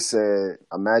 Nigga said,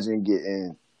 imagine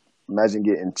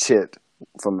getting chipped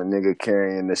from a nigga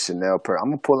carrying the Chanel purse. I'm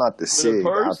gonna pull out the SIG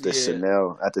out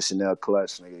the Chanel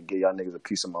clutch, nigga. Give y'all niggas a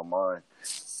piece of my mind.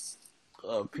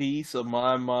 A piece of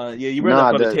my mind. Yeah, you better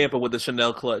not go to Tampa with the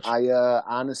Chanel clutch.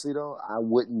 Honestly though, I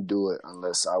wouldn't do it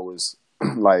unless I was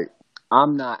like,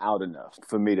 I'm not out enough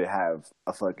for me to have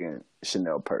a fucking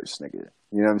Chanel purse, nigga.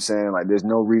 You know what I'm saying? Like, there's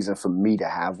no reason for me to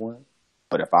have one.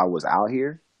 But if I was out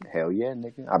here, hell yeah,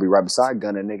 nigga. I'll be right beside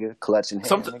gunning, nigga, clutch in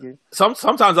hand, nigga.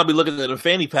 Sometimes I'll be looking at the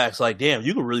fanny packs like, damn,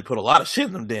 you can really put a lot of shit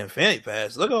in them damn fanny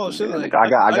packs. Look at all the shit. Like, I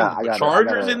got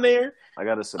chargers in there. I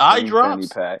got a Supreme fanny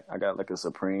pack. I got like a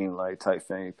Supreme type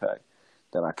fanny pack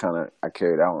that I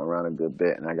carry that one around a good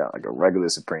bit, and I got like a regular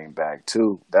Supreme bag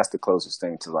too. That's the closest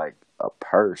thing to like a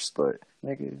purse, but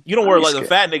nigga, you don't wear like the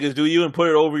fat niggas, do you? And put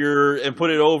it over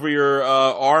your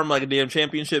arm like a damn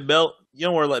championship belt. You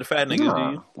don't wear like the fat niggas,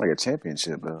 do you? Like a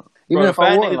championship belt. Even if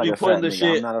I wore like a fat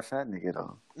nigga, I'm not a fat nigga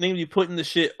though. Niggas be putting the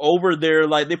shit over their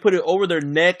they put it over their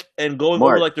neck and going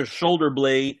over like their shoulder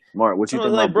blade. Mark, what you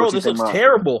think? Like, bro, this looks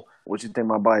terrible. What you think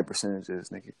my body percentage is,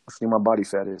 nigga? What you think my body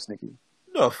fat is, nigga?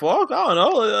 The fuck? I don't know.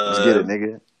 Let's get it,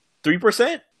 nigga.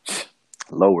 3%?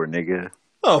 Lower, nigga.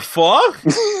 The fuck?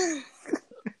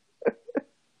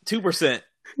 2%.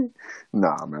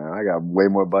 Nah, man. I got way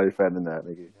more body fat than that,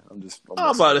 nigga. I'm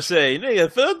about to say,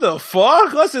 nigga, what the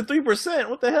fuck? Less than 3%?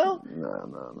 What the hell?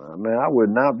 Nah. Man, I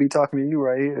would not be talking to you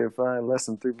right here if I had less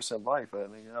than 3% body fat,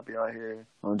 nigga. I'd be out here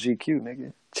on GQ,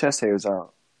 nigga. Chest hairs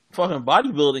out. Fucking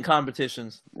bodybuilding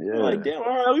competitions. Yeah. You're like, damn,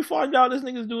 all right, we find out this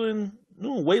nigga's doing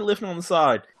weightlifting on the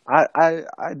side.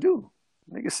 I do.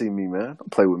 Niggas see me, man.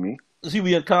 Don't play with me. He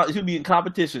be in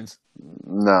competitions.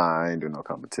 Nah, I ain't doing no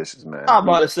competitions, man. I'm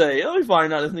about to say, let me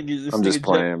find out this nigga. I'm just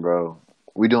playing, bro.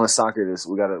 We doing soccer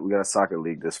we got a soccer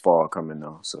league this fall coming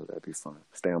though, so that'd be fun.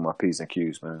 Stay on my P's and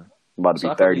Q's, man. I'm about to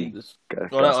be 30.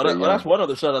 That's one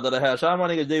other shout out that I had. Shout out my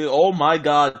nigga David. Oh my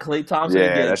God, Klay Thompson.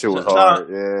 Yeah, again. That shit was hard.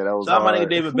 Yeah, that was shout hard. Shout out my nigga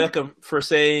David Beckham for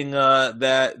saying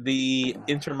that the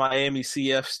Inter Miami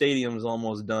CF stadium is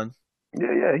almost done.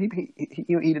 Yeah, he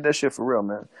did that shit for real,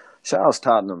 man. Shout out to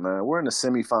Tottenham, man. We're in the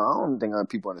semifinal. I don't think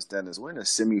people understand this. We're in the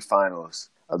semifinals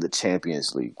of the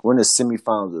Champions League. We're in the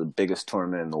semifinals of the biggest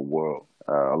tournament in the world,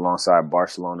 alongside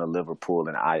Barcelona, Liverpool,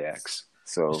 and Ajax.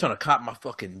 So I'm trying to cop my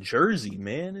fucking jersey,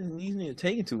 man. These ain't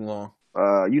taking too long.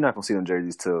 You're not gonna see them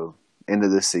jerseys till end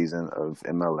of this season of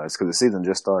MLS because the season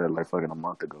just started like fucking a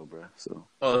month ago, bro. So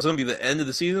it's gonna be the end of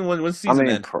the season. When's the season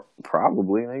end?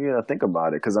 Probably. Nigga, think about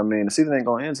it, because I mean the season ain't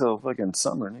gonna end till fucking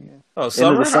summer, nigga. Oh,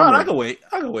 summer? I can wait.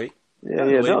 Yeah.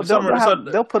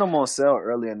 They'll put them on sale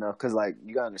early enough because like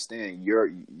you gotta understand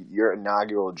your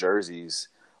inaugural jerseys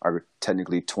are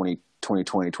technically 2020,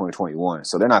 2021,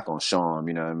 so they're not gonna show them,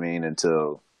 you know what I mean,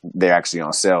 until they're actually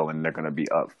on sale and they're gonna be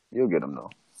up. You'll get them though.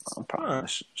 I'll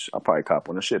probably cop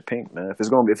one. That shit pink, man. If it's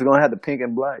gonna have the pink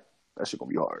and black, that shit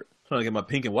gonna be hard. I'm trying to get my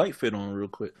pink and white fit on real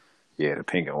quick. Yeah, the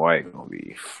pink and white gonna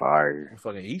be fire.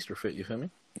 Fucking Easter fit, you feel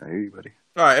me? I hear you, buddy.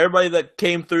 All right, everybody that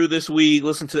came through this week,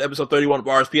 listen to episode 31 of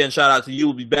RSPN. Shout out to you.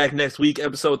 We'll be back next week,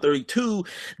 episode 32,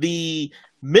 the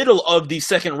middle of the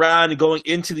second round, going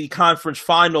into the conference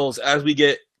finals as we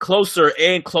get closer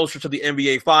and closer to the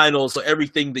NBA finals. So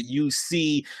everything that you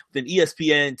see within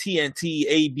ESPN, TNT,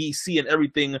 ABC, and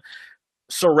everything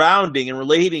surrounding and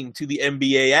relating to the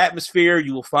NBA atmosphere,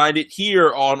 you will find it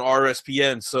here on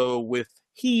RSPN. So with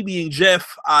he being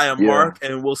Jeff, I am Mark,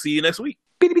 and we'll see you next week.